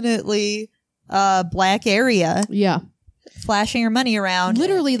predominantly black area. Yeah. Flashing your money around.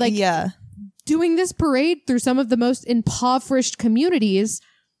 Literally, like, doing this parade through some of the most impoverished communities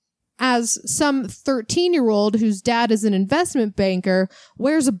as some 13-year-old whose dad is an investment banker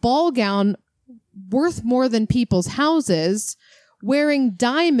wears a ball gown worth more than people's houses, wearing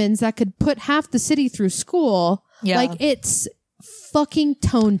diamonds that could put half the city through school. Yeah. Like, it's fucking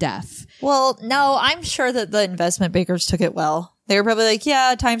tone deaf. Well, no, I'm sure that the investment bankers took it well. They were probably like,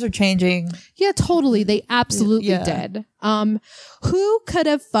 yeah, times are changing. Yeah, totally. They absolutely Yeah. did. Who could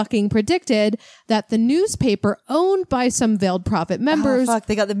have fucking predicted that the newspaper owned by some veiled prophet members Oh, fuck,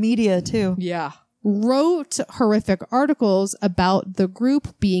 they got the media too. wrote horrific articles about the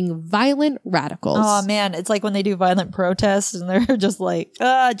group being violent radicals. Oh man, it's like when they do violent protests and they're just like,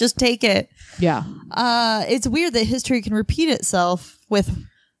 just take it. Yeah. It's weird that history can repeat itself with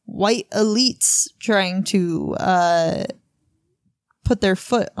white elites trying to put their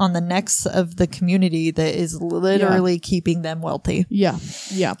foot on the necks of the community that is literally keeping them wealthy. Yeah.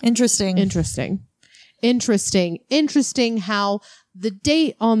 Yeah. Interesting. Interesting how the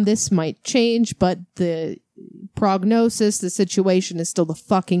date on this might change, but the prognosis, the situation is still the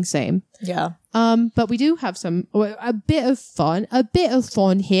fucking same. Yeah. But we do have a bit of fun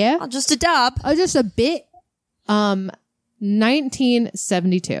here. Just a dab. Just a bit.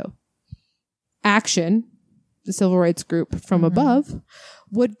 1972. Action, the civil rights group from above,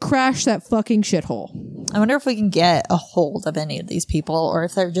 would crash that fucking shithole. I wonder if we can get a hold of any of these people or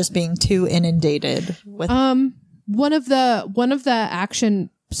if they're just being too inundated with One of the Action,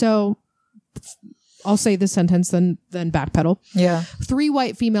 so I'll say this sentence then backpedal. Yeah. 3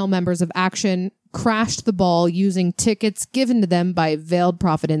 white female members of Action crashed the ball using tickets given to them by veiled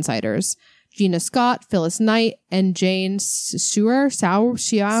prophet insiders. Gina Scott, Phyllis Knight, and Jane Sauer,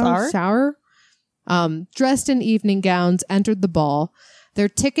 dressed in evening gowns, entered the ball. Their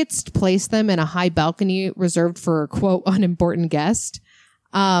tickets placed them in a high balcony reserved for a, quote, unimportant guest.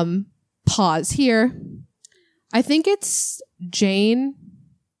 Pause here. I think it's Jane.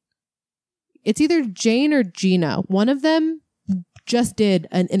 It's either Jane or Gina. One of them just did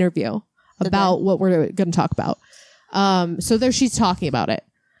an interview about what we're going to talk about. So there she's talking about it.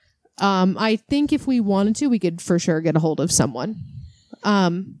 I think if we wanted to, we could for sure get a hold of someone.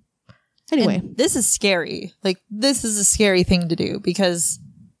 Anyway. And this is scary. Like, this is a scary thing to do because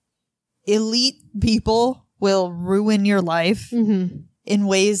elite people will ruin your life in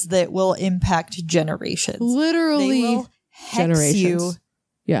ways that will impact generations. Literally, They will hex generations.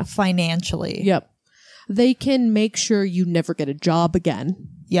 you financially. Yep. They can make sure you never get a job again.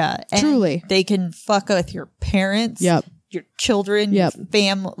 Yeah. And Truly. they can fuck with your parents, Yep. your children, Yep. your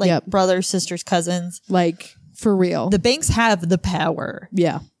family, like Yep. brothers, sisters, cousins. Like, for real. The banks have the power.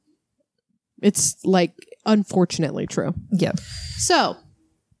 Yeah. It's like, unfortunately true. Yeah. So,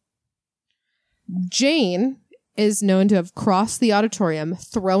 Jane is known to have crossed the auditorium,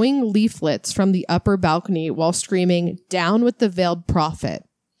 throwing leaflets from the upper balcony while screaming, "Down with the veiled prophet."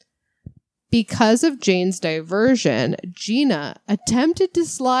 Because of Jane's diversion, Gina attempted to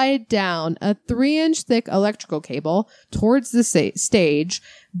slide down a 3-inch thick electrical cable towards the stage,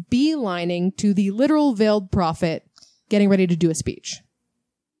 beelining to the literal veiled prophet, getting ready to do a speech.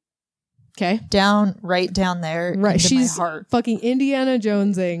 Okay? Right down there. Right. Into She's my heart. fucking Indiana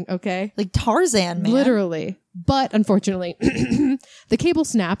Jonesing, okay? Like Tarzan, man. Literally. But unfortunately, the cable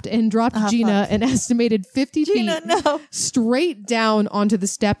snapped and dropped Gina an estimated 50 Gina, feet no. straight down onto the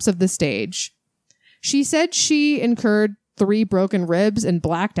steps of the stage. She said she incurred 3 broken ribs and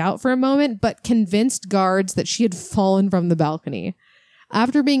blacked out for a moment, but convinced guards that she had fallen from the balcony.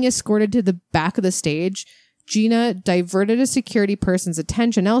 After being escorted to the back of the stage, Gina diverted a security person's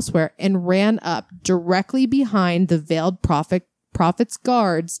attention elsewhere and ran up directly behind the veiled prophet's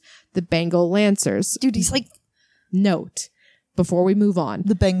guards, the Bengal Lancers. Dude, he's like Note, before we move on,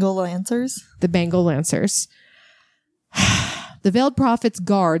 the Bengal Lancers. the Bengal Lancers. The veiled prophet's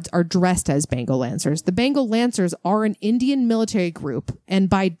guards are dressed as Bengal Lancers. The Bengal Lancers are an Indian military group, and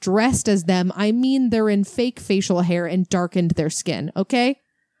by dressed as them, I mean they're in fake facial hair and darkened their skin, okay?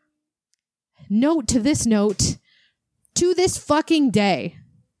 Note to this fucking day,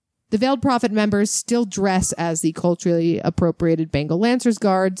 the veiled prophet members still dress as the culturally appropriated Bengal Lancers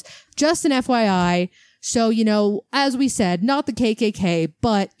guards. Just an FYI. So, you know, as we said, not the KKK,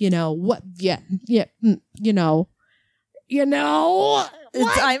 but, you know, what,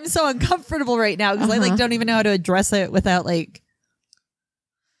 I'm so uncomfortable right now because I like don't even know how to address it without like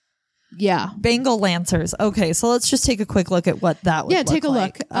yeah. Bengal Lancers. Okay, so let's just take a quick look at what that would Yeah, look take a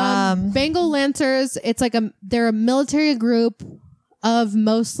like. look. Bengal Lancers, it's like they're a military group of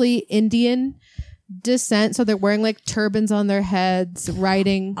mostly Indian descent, so they're wearing like turbans on their heads,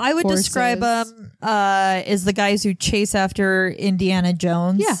 riding I would horses. describe them as the guys who chase after Indiana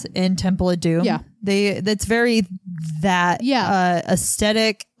Jones in Temple of Doom. Yeah. That's very that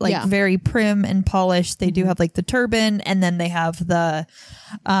aesthetic, like very prim and polished. They do have like the turban, and then they have the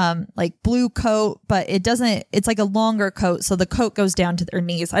like blue coat, but it's like a longer coat, so the coat goes down to their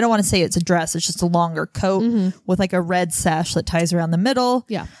knees. I don't want to say it's a dress, it's just a longer coat with like a red sash that ties around the middle.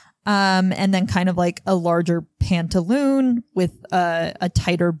 Yeah. And then kind of like a larger pantaloon with a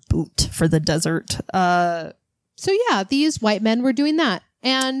tighter boot for the desert. So yeah, these white men were doing that.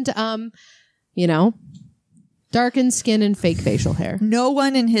 And, you know, darkened skin and fake facial hair. No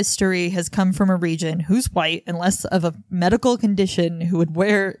one in history has come from a region who's white, unless of a medical condition, who would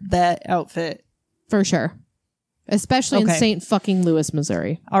wear that outfit. For sure. Especially in St. fucking Louis,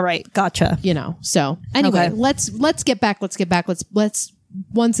 Missouri. All right. Gotcha. You know, so anyway, let's get back. Let's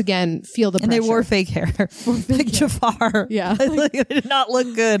once again feel the pressure. And they wore fake hair. Like Jafar. Yeah. It did not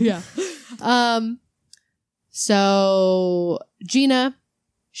look good. Yeah. So Gina,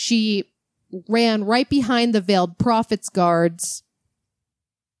 she ran right behind the veiled prophet's guards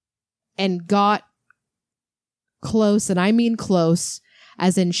and got close, and I mean close,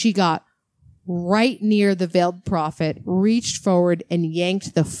 as in she got right near the veiled prophet, reached forward and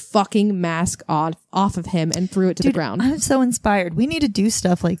yanked the fucking mask off of him and threw it to the ground. I'm so inspired. We need to do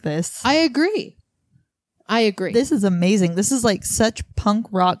stuff like this. I agree. This is amazing. This is like such punk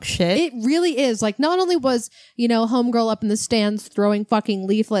rock shit. It really is. Like, not only was, you know, homegirl up in the stands throwing fucking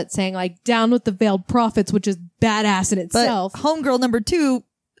leaflets saying like, "Down with the veiled prophets," which is badass in itself. But homegirl number 2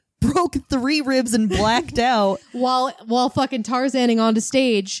 broke 3 ribs and blacked out while fucking Tarzaning onto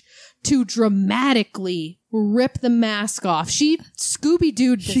stage to dramatically rip the mask off. She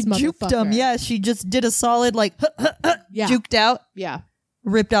Scooby-Doo'd this She motherfucker. juked him. Yeah, she just did a solid like juked out. Yeah.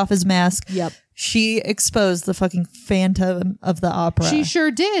 Ripped off his mask. Yep. She exposed the fucking Phantom of the Opera. She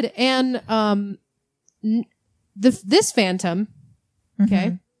sure did. And this Phantom,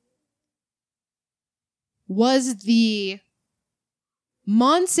 okay, was the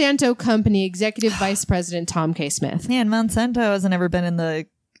Monsanto Company Executive Vice President Tom K. Smith. Man, Monsanto hasn't ever been in the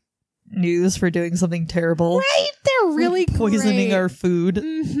news for doing something terrible. Right? They're really like poisoning great. our food.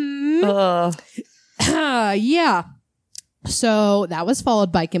 Yeah. So that was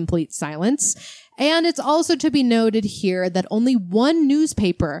followed by complete silence. And it's also to be noted here that only one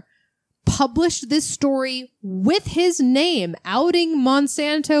newspaper published this story with his name, outing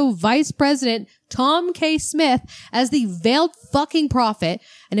Monsanto Vice President Tom K. Smith as the veiled fucking prophet.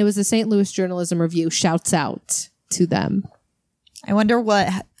 And it was the St. Louis Journalism Review. Shouts out to them. I wonder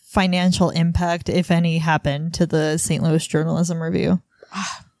what financial impact, if any, happened to the St. Louis Journalism Review.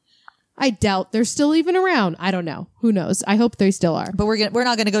 I doubt they're still even around. I don't know. Who knows? I hope they still are. But we're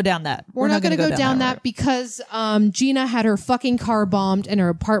not going to go down that. We're not going to go down that because Gina had her fucking car bombed and her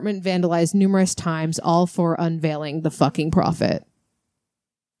apartment vandalized numerous times, all for unveiling the fucking prophet.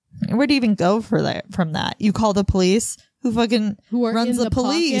 Where do you even go for that? From that, you call the police, who runs the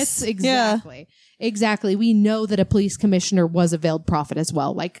police? Pockets? Exactly. Yeah. Exactly. We know that a police commissioner was a veiled prophet as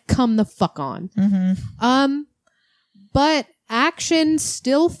well. Like, come the fuck on. Mm-hmm. But Action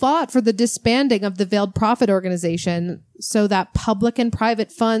still fought for the disbanding of the Veiled Prophet organization so that public and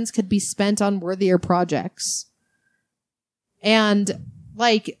private funds could be spent on worthier projects. And,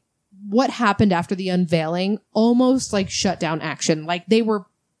 like, what happened after the unveiling almost, like, shut down Action. Like, they were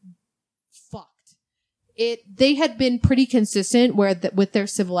fucked. They had been pretty consistent with their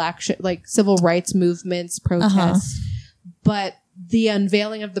civil action, like, civil rights movements, protests. But the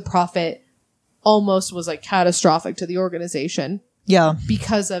unveiling of the prophet almost was like catastrophic to the organization. Yeah.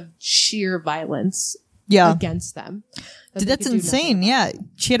 Because of sheer violence against them. That's insane. Yeah.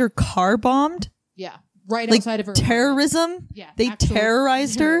 She had her car bombed. Yeah. Right like outside of her. Terrorism. Yeah. They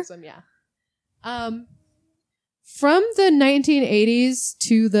terrorized her. Yeah. From the 1980s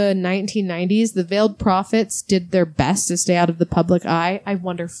to the 1990s, the Veiled Prophets did their best to stay out of the public eye. I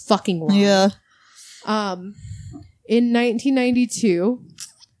wonder fucking why. Yeah. In 1992,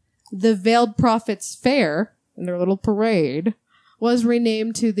 the Veiled Prophets Fair, in their little parade, was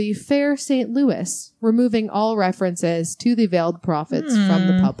renamed to the Fair St. Louis, removing all references to the Veiled Prophets from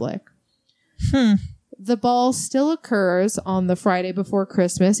the public. The ball still occurs on the Friday before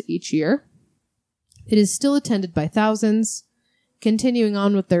Christmas each year. It is still attended by thousands, continuing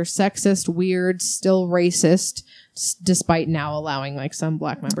on with their sexist, weird, still racist, despite now allowing like some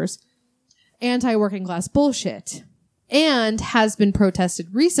black members, anti-working class bullshit. And has been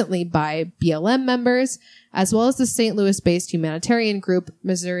protested recently by BLM members, as well as the St. Louis-based humanitarian group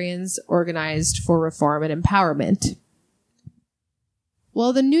Missourians Organized for Reform and Empowerment.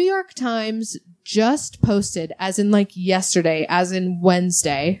 Well, the New York Times just posted, as in like yesterday, as in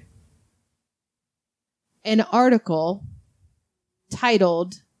Wednesday, an article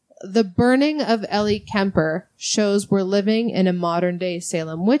titled, "The Burning of Ellie Kemper Shows We're Living in a Modern-Day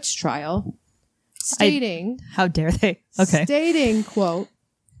Salem Witch Trial," stating... How dare they? Okay. Stating, quote,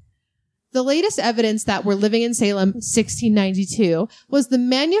 "The latest evidence that we're living in Salem 1692 was the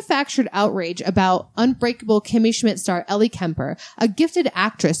manufactured outrage about Unbreakable Kimmy Schmidt star Ellie Kemper, a gifted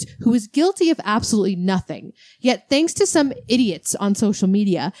actress who was guilty of absolutely nothing. Yet thanks to some idiots on social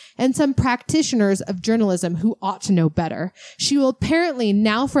media and some practitioners of journalism who ought to know better, she will apparently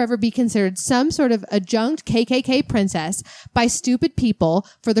now forever be considered some sort of adjunct KKK princess by stupid people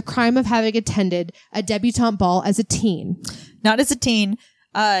for the crime of having attended a debutante ball as a teen." Not as a teen.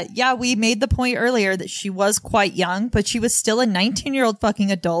 Yeah, we made the point earlier that she was quite young, but she was still a 19-year-old fucking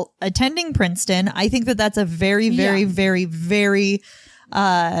adult attending Princeton. I think that that's a very, very, very, very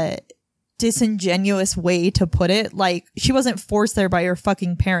disingenuous way to put it. Like, she wasn't forced there by her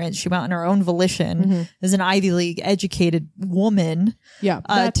fucking parents. She went on her own volition as an Ivy League educated woman. Yeah,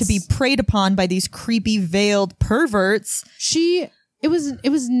 to be preyed upon by these creepy veiled perverts. It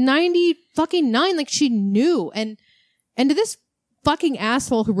was 90 fucking 9. Like, she knew. And to this fucking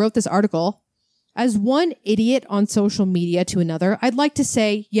asshole who wrote this article, as one idiot on social media to another, I'd like to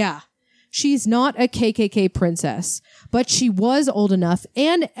say, yeah, she's not a KKK princess, but she was old enough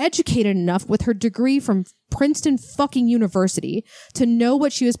and educated enough with her degree from Princeton fucking University to know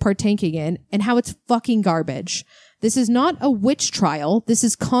what she was partaking in and how it's fucking garbage. This is not a witch trial. This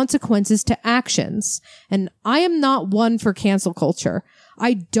is consequences to actions. And I am not one for cancel culture.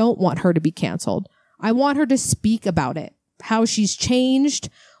 I don't want her to be canceled. I want her to speak about it. How she's changed,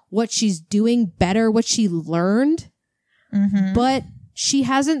 what she's doing better, what she learned. But she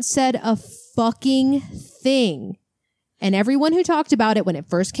hasn't said a fucking thing. And everyone who talked about it when it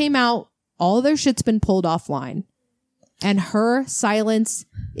first came out, all their shit's been pulled offline. And her silence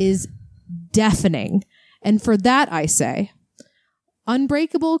is deafening. And for that, I say,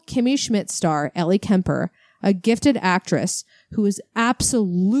 Unbreakable Kimmy Schmidt star Ellie Kemper, a gifted actress who is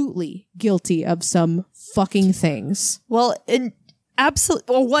absolutely guilty of some fucking things. Well,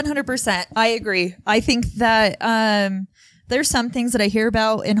 100%. I agree. I think that there's some things that I hear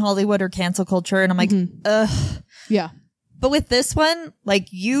about in Hollywood or cancel culture, and I'm like, ugh. Yeah. But with this one, like,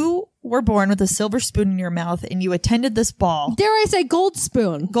 you were born with a silver spoon in your mouth and you attended this ball, Dare I say gold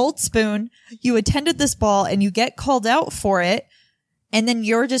spoon? you attended this ball and you get called out for it, and then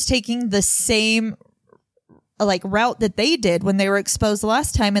you're just taking the same like route that they did when they were exposed the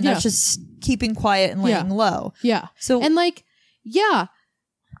last time, and that's just keeping quiet and laying low. Yeah. So and like, yeah,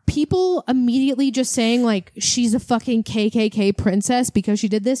 people immediately just saying like she's a fucking KKK princess because she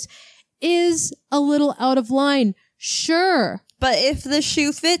did this is a little out of line. Sure. but if the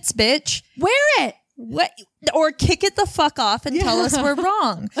shoe fits, bitch, Wear it. what, or kick it the fuck off and tell us we're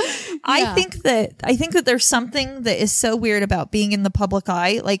wrong. I think that there's something that is so weird about being in the public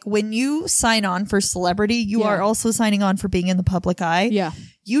eye. Like when you sign on for celebrity, you are also signing on for being in the public eye. Yeah.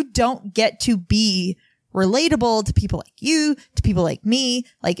 You don't get to be relatable to people like you, to people like me,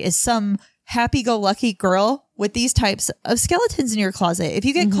 like as some happy-go-lucky girl with these types of skeletons in your closet. If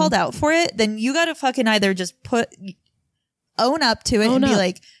you get called out for it, then you gotta fucking either just own up to it and be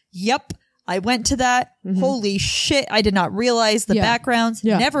like, yep, I went to that. Holy shit, I did not realize the backgrounds.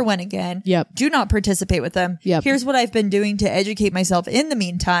 Never went again. Do not participate with them. Here's what I've been doing to educate myself in the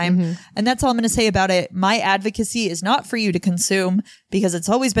meantime. And that's all I'm going to say about it. My advocacy is not for you to consume because it's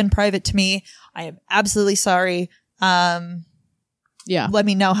always been private to me. I am absolutely sorry. Let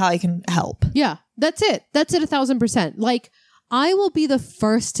me know how I can help. Yeah, that's it. That's it 1,000%. Like, I will be the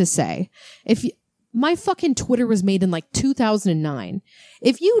first to say, my fucking Twitter was made in like 2009.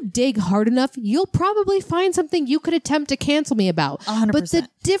 If you dig hard enough, you'll probably find something you could attempt to cancel me about. 100%. But the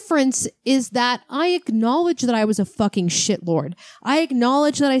difference is that I acknowledge that I was a fucking shitlord. I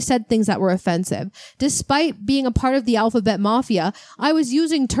acknowledge that I said things that were offensive. Despite being a part of the alphabet mafia, I was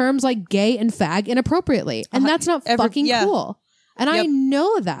using terms like gay and fag inappropriately. And that's not fucking cool. And I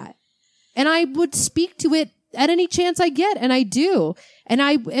know that. And I would speak to it at any chance I get, and I do. And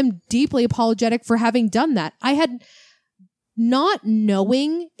I am deeply apologetic for having done that. Not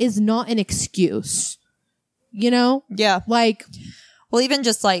knowing is not an excuse. You know? Yeah. Like, well, even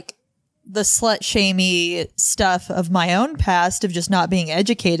just like the slut shamey stuff of my own past of just not being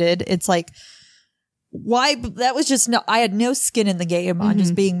educated. It's like, why? That was just I had no skin in the game on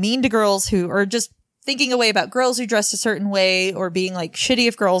just being mean to girls who are just thinking a way about girls who dressed a certain way, or being like shitty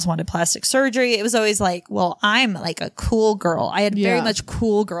if girls wanted plastic surgery. It was always like, well, I'm like a cool girl. I had very much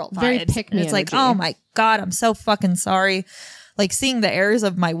cool girl vibes. Very pick me and it's energy. like, oh my God, I'm so fucking sorry. Like seeing the errors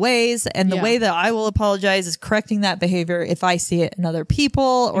of my ways, and the way that I will apologize is correcting that behavior if I see it in other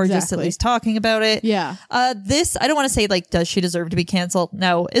people, or just at least talking about it. Yeah. This, I don't want to say like, does she deserve to be canceled?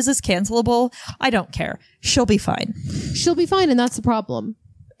 No. Is this cancelable? I don't care. She'll be fine. She'll be fine, and that's the problem.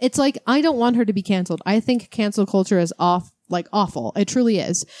 It's like, I don't want her to be canceled. I think cancel culture is awful. It truly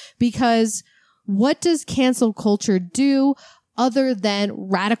is. Because what does cancel culture do other than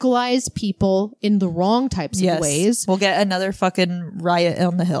radicalize people in the wrong types of ways? We'll get another fucking riot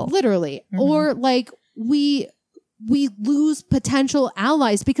on the Hill. Literally. Or like we lose potential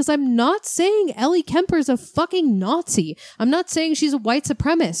allies, because I'm not saying Ellie Kemper's a fucking Nazi. I'm not saying she's a white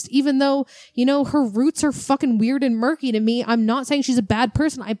supremacist, even though, you know, her roots are fucking weird and murky to me. I'm not saying she's a bad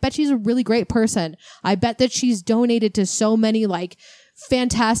person. I bet she's a really great person. I bet that she's donated to so many like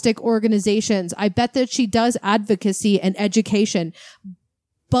fantastic organizations. I bet that she does advocacy and education.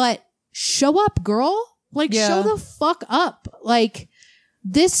 But show up, girl. Like, show the fuck up. Like,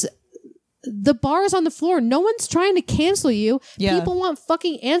 the bar is on the floor. No one's trying to cancel you. People want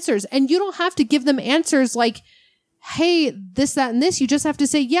fucking answers. And you don't have to give them answers like, hey, this, that, and this. You just have to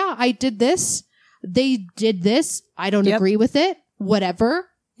say, yeah, I did this. They did this. I don't agree with it. Whatever.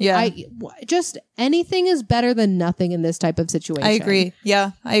 Yeah. Just anything is better than nothing in this type of situation. I agree.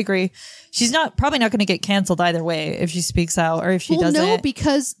 Yeah, I agree. She's probably not going to get canceled either way if she speaks out, or if she doesn't. No,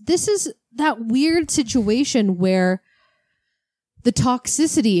 because this is that weird situation where the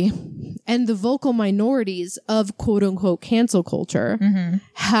toxicity and the vocal minorities of quote unquote cancel culture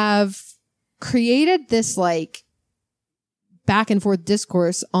have created this like back and forth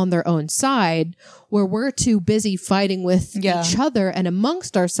discourse on their own side, where we're too busy fighting with each other and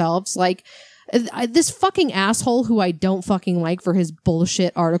amongst ourselves. Like this fucking asshole who I don't fucking like for his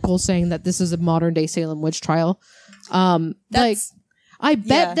bullshit article saying that this is a modern day Salem witch trial. Like I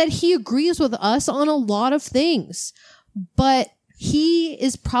bet that he agrees with us on a lot of things, but he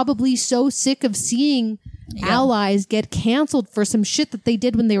is probably so sick of seeing allies get canceled for some shit that they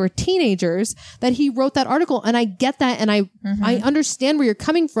did when they were teenagers that he wrote that article. And I get that. And I understand where you're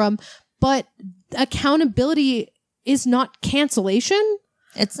coming from, but accountability is not cancellation.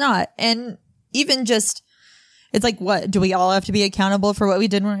 It's not. And even just, it's like, what, do we all have to be accountable for what we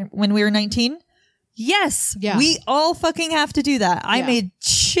did when we were 19? Yes. Yeah. We all fucking have to do that. I made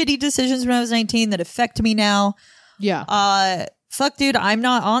shitty decisions when I was 19 that affect me now. Yeah. fuck, dude, I'm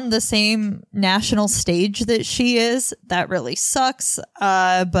not on the same national stage that she is. That really sucks.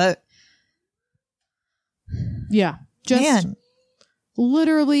 But yeah, just man,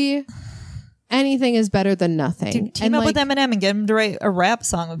 literally anything is better than nothing. dude, team up with Eminem and get him to write a rap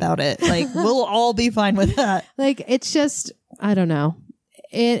song about it. Like, we'll all be fine with that. Like, it's just, I don't know.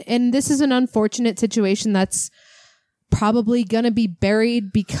 And this is an unfortunate situation that's probably going to be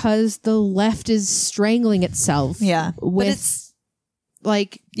buried because the left is strangling itself. Yeah. With, but it's,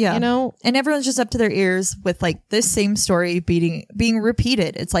 like, yeah, you know, and everyone's just up to their ears with like this same story being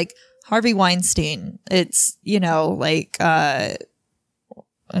repeated. It's like Harvey Weinstein. It's, you know, like,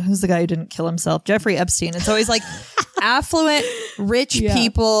 who's the guy who didn't kill himself? Jeffrey Epstein. It's always like affluent, rich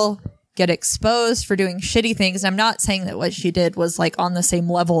people get exposed for doing shitty things. And I'm not saying that what she did was like on the same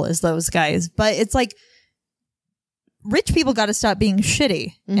level as those guys, but it's like rich people got to stop being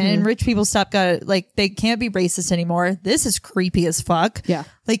shitty, and rich people they can't be racist anymore. This is creepy as fuck. Yeah.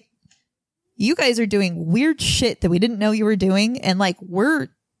 Like, you guys are doing weird shit that we didn't know you were doing. And like,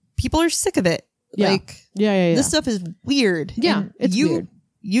 people are sick of it. Yeah. Like, yeah. this stuff is weird. Yeah, And it's weird.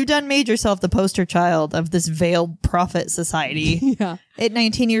 You done made yourself the poster child of this veiled prophet society Yeah. at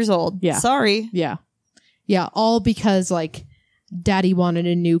 19 years old. Yeah. Sorry. Yeah. Yeah. All because like daddy wanted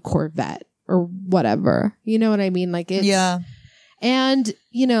a new Corvette or whatever. You know what I mean? Like, it's, Yeah. and,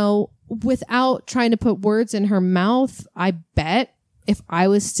 you know, without trying to put words in her mouth, I bet if I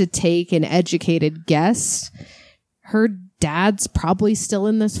was to take an educated guess, her dad's probably still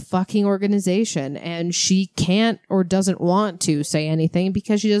in this fucking organization, and she can't or doesn't want to say anything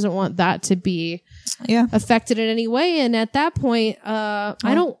because she doesn't want that to be affected in any way. And at that point, I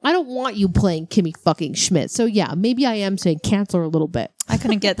don't want you playing Kimmy fucking Schmidt. So yeah, maybe I am saying cancel her a little bit. I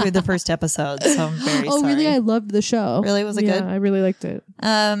couldn't get through the first episode, so I'm very sorry. Oh, really? I loved the show. Really? Was it good? I really liked it.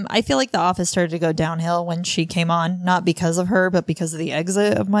 I feel like The Office started to go downhill when she came on, not because of her, but because of the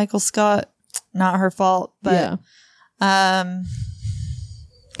exit of Michael Scott. Not her fault, but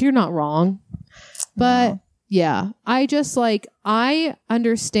you're not wrong. But yeah, I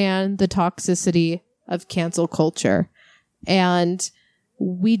understand the toxicity of cancel culture, and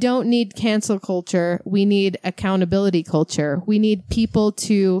we don't need cancel culture. We need accountability culture. We need people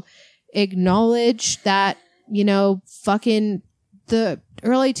to acknowledge that, you know, fucking the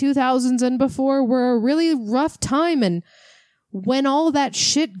early 2000s and before were a really rough time. And when all that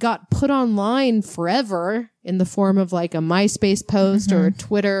shit got put online forever in the form of like a MySpace post or a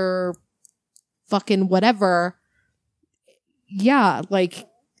Twitter fucking whatever, yeah, like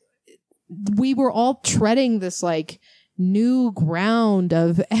we were all treading this like new ground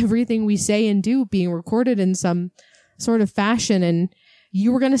of everything we say and do being recorded in some sort of fashion, and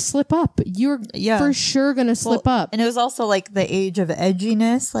you were going to slip up. You're for sure going to slip up. And it was also like the age of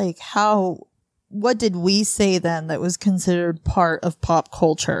edginess. Like, what did we say then that was considered part of pop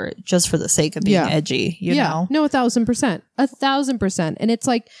culture just for the sake of being edgy, you know? No, 1,000%. 1,000%. And it's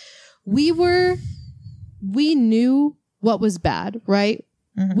like, we knew what was bad, right?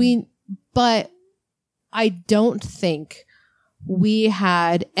 But I don't think we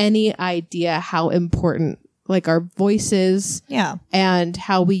had any idea how important like our voices and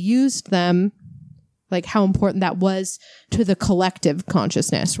how we used them, like how important that was to the collective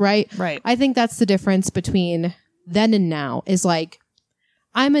consciousness, right? Right. I think that's the difference between then and now is like,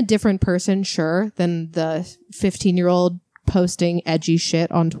 I'm a different person, sure, than the 15-year-old posting edgy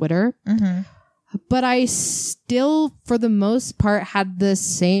shit on Twitter. But I still, for the most part, had the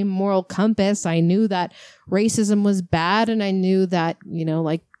same moral compass. I knew that racism was bad, and I knew that, you know,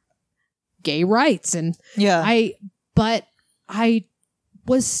 like gay rights, and but I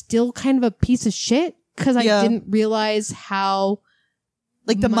was still kind of a piece of shit because I didn't realize how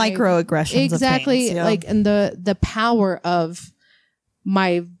like the microaggressions exactly of things, like, and the power of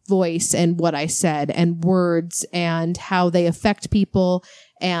my voice and what I said and words and how they affect people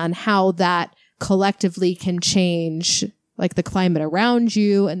and how that collectively can change like the climate around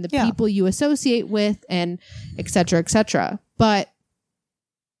you and the people you associate with, and et cetera, et cetera. But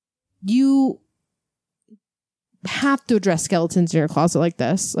you have to address skeletons in your closet like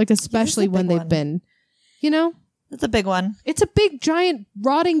this, like especially when they've been, you know, it's a big one. It's a big, giant,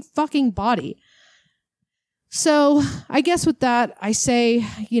 rotting fucking body. So I guess with that, I say,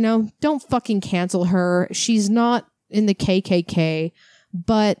 you know, don't fucking cancel her. She's not in the KKK,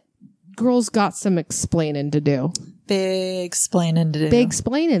 but girls got some explaining to do. Big explaining to do. Big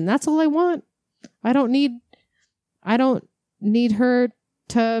explaining. That's all I want. I don't need her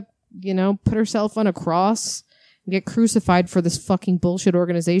to, you know, put herself on a cross and get crucified for this fucking bullshit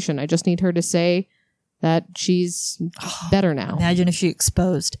organization. I just need her to say that she's better now. Imagine if she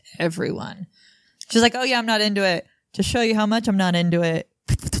exposed everyone. She's like, oh yeah, I'm not into it. To show you how much I'm not into it,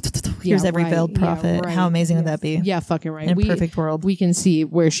 here's every veiled prophet. How amazing would that be? Yeah, fucking right. In a perfect world. We can see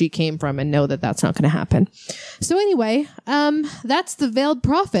where she came from and know that that's not going to happen. So anyway, that's the veiled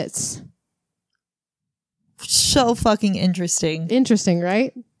prophets. So fucking interesting. Interesting,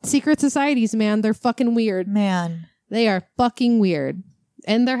 right? Secret societies, man. They're fucking weird. Man. They are fucking weird.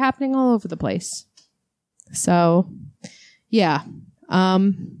 And they're happening all over the place. So, yeah.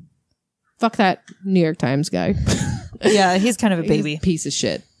 Fuck that New York Times guy. Yeah, he's kind of a baby. He's a piece of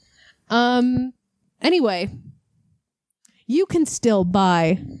shit. Anyway, you can still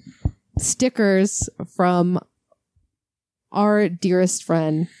buy stickers from our dearest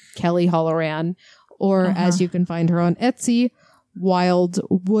friend, Kelly Halloran, or as you can find her on Etsy, Wild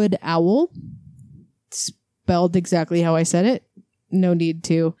Wood Owl. Spelled exactly how I said it. No need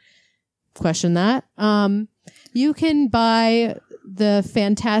to question that. You can buy the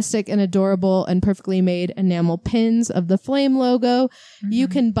fantastic and adorable and perfectly made enamel pins of the Flame logo. You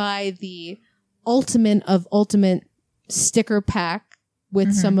can buy the ultimate of ultimate sticker pack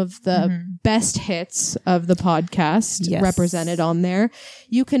with some of the best hits of the podcast represented on there.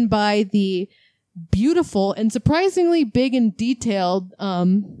 You can buy the beautiful and surprisingly big and detailed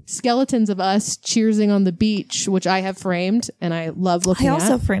skeletons of us cheersing on the beach, which I have framed and I love looking at. I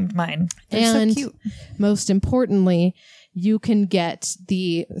also framed mine. They're and so cute. Most importantly, you can get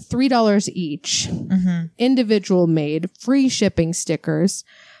the $3 each individual made free shipping stickers.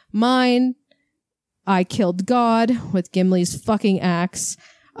 Mine, I killed God with Gimli's fucking axe.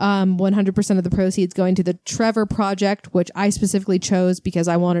 100% of the proceeds going to the Trevor Project, which I specifically chose because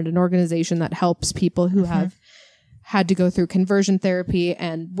I wanted an organization that helps people who have had to go through conversion therapy.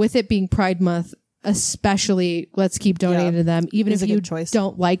 And with it being Pride Month, especially, let's keep donating to them. Even if you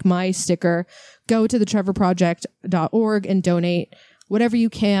don't like my sticker, go to the trevorproject.org and donate whatever you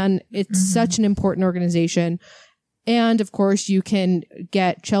can. It's such an important organization. And of course, you can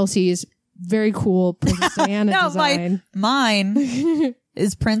get Chelsea's very cool Princess Diana design. Mine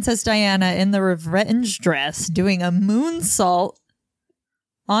is Princess Diana in the revenge dress doing a moonsault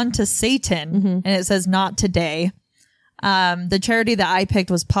onto Satan. And it says, "Not today." The charity that I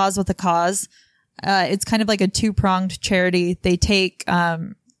picked was Pause with a Cause. It's kind of like a two-pronged charity. They take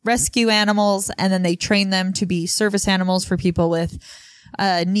rescue animals and then they train them to be service animals for people with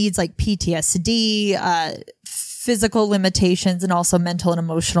needs like PTSD, physical limitations, and also mental and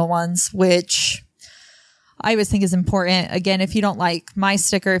emotional ones, which I always think is important. Again, if you don't like my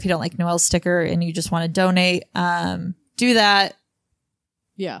sticker, if you don't like Noelle's sticker and you just want to donate, do that.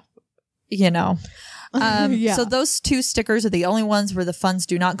 Yeah. You know. So those two stickers are the only ones where the funds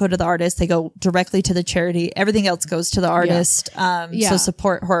do not go to the artist. They go directly to the charity. Everything else goes to the artist. So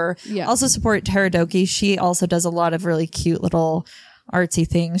support her. Also support Taradoki. She also does a lot of really cute little artsy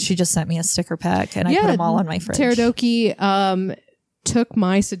things. She just sent me a sticker pack and I put them all on my fridge. Taradoki took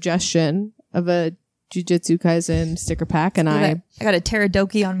my suggestion of a Jujutsu Kaisen sticker pack and I got a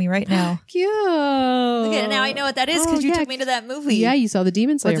Taradoki on me right now. Cute. Look at it, now I know what that is because you took me to that movie. Yeah, you saw the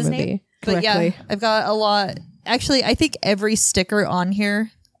Demon Slayer movie. Name? Correctly. But yeah, I've got a lot. Actually, I think every sticker on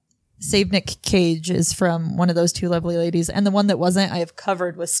here, save Nick Cage, is from one of those two lovely ladies. And the one that wasn't, I have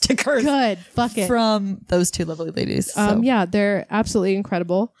covered with stickers. Good. Fuck it. From those two lovely ladies. So. Yeah, they're absolutely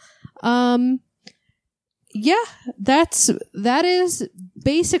incredible. Yeah, that is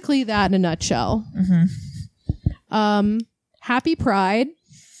basically that in a nutshell. Happy Pride.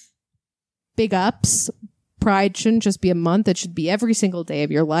 Big ups. Pride shouldn't just be a month. It should be every single day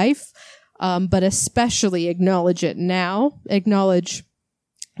of your life. But especially acknowledge it now. Acknowledge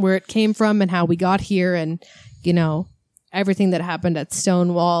where it came from and how we got here and, you know, everything that happened at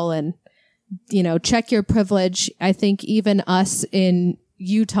Stonewall and, you know, check your privilege. I think even us in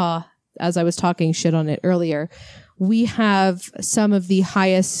Utah, as I was talking shit on it earlier, we have some of the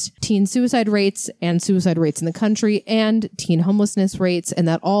highest teen suicide rates and suicide rates in the country and teen homelessness rates. And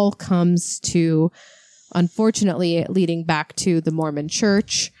that all comes to, unfortunately, leading back to the Mormon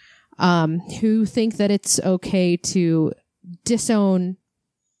Church, who think that it's okay to disown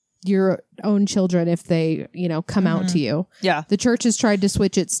your own children if they, you know, come out to you. Yeah. The church has tried to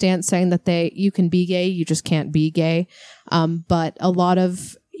switch its stance saying that you can be gay, you just can't be gay. But a lot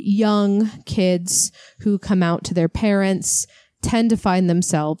of young kids who come out to their parents tend to find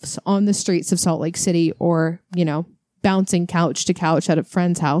themselves on the streets of Salt Lake City or, you know, bouncing couch to couch at a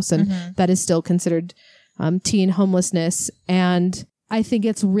friend's house. And that is still considered teen homelessness. And I think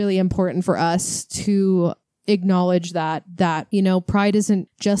it's really important for us to acknowledge that, you know, Pride isn't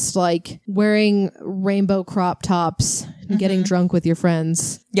just like wearing rainbow crop tops and getting drunk with your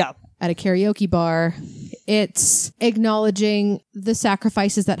friends at a karaoke bar. it's acknowledging the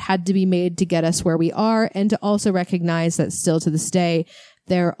sacrifices that had to be made to get us where we are, and to also recognize that still to this day,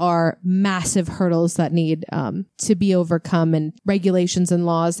 there are massive hurdles that need to be overcome, and regulations and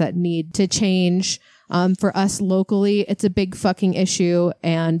laws that need to change. For us locally, it's a big fucking issue,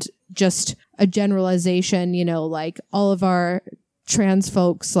 and just a generalization, you know, like all of our trans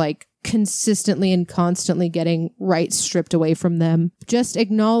folks, like consistently and constantly getting rights stripped away from them. Just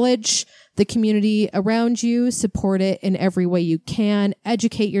acknowledge the community around you, support it in every way you can,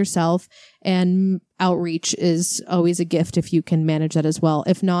 educate yourself, and outreach is always a gift if you can manage that as well.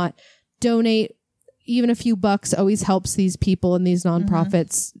 If not, donate. Even a few bucks always helps these people and these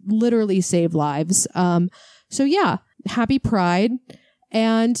nonprofits literally save lives. So yeah, happy Pride.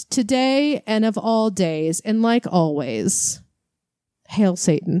 And today and of all days, and like always, hail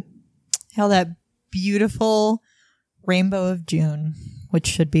Satan. Hail that beautiful rainbow of June, which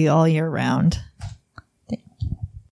should be all year round.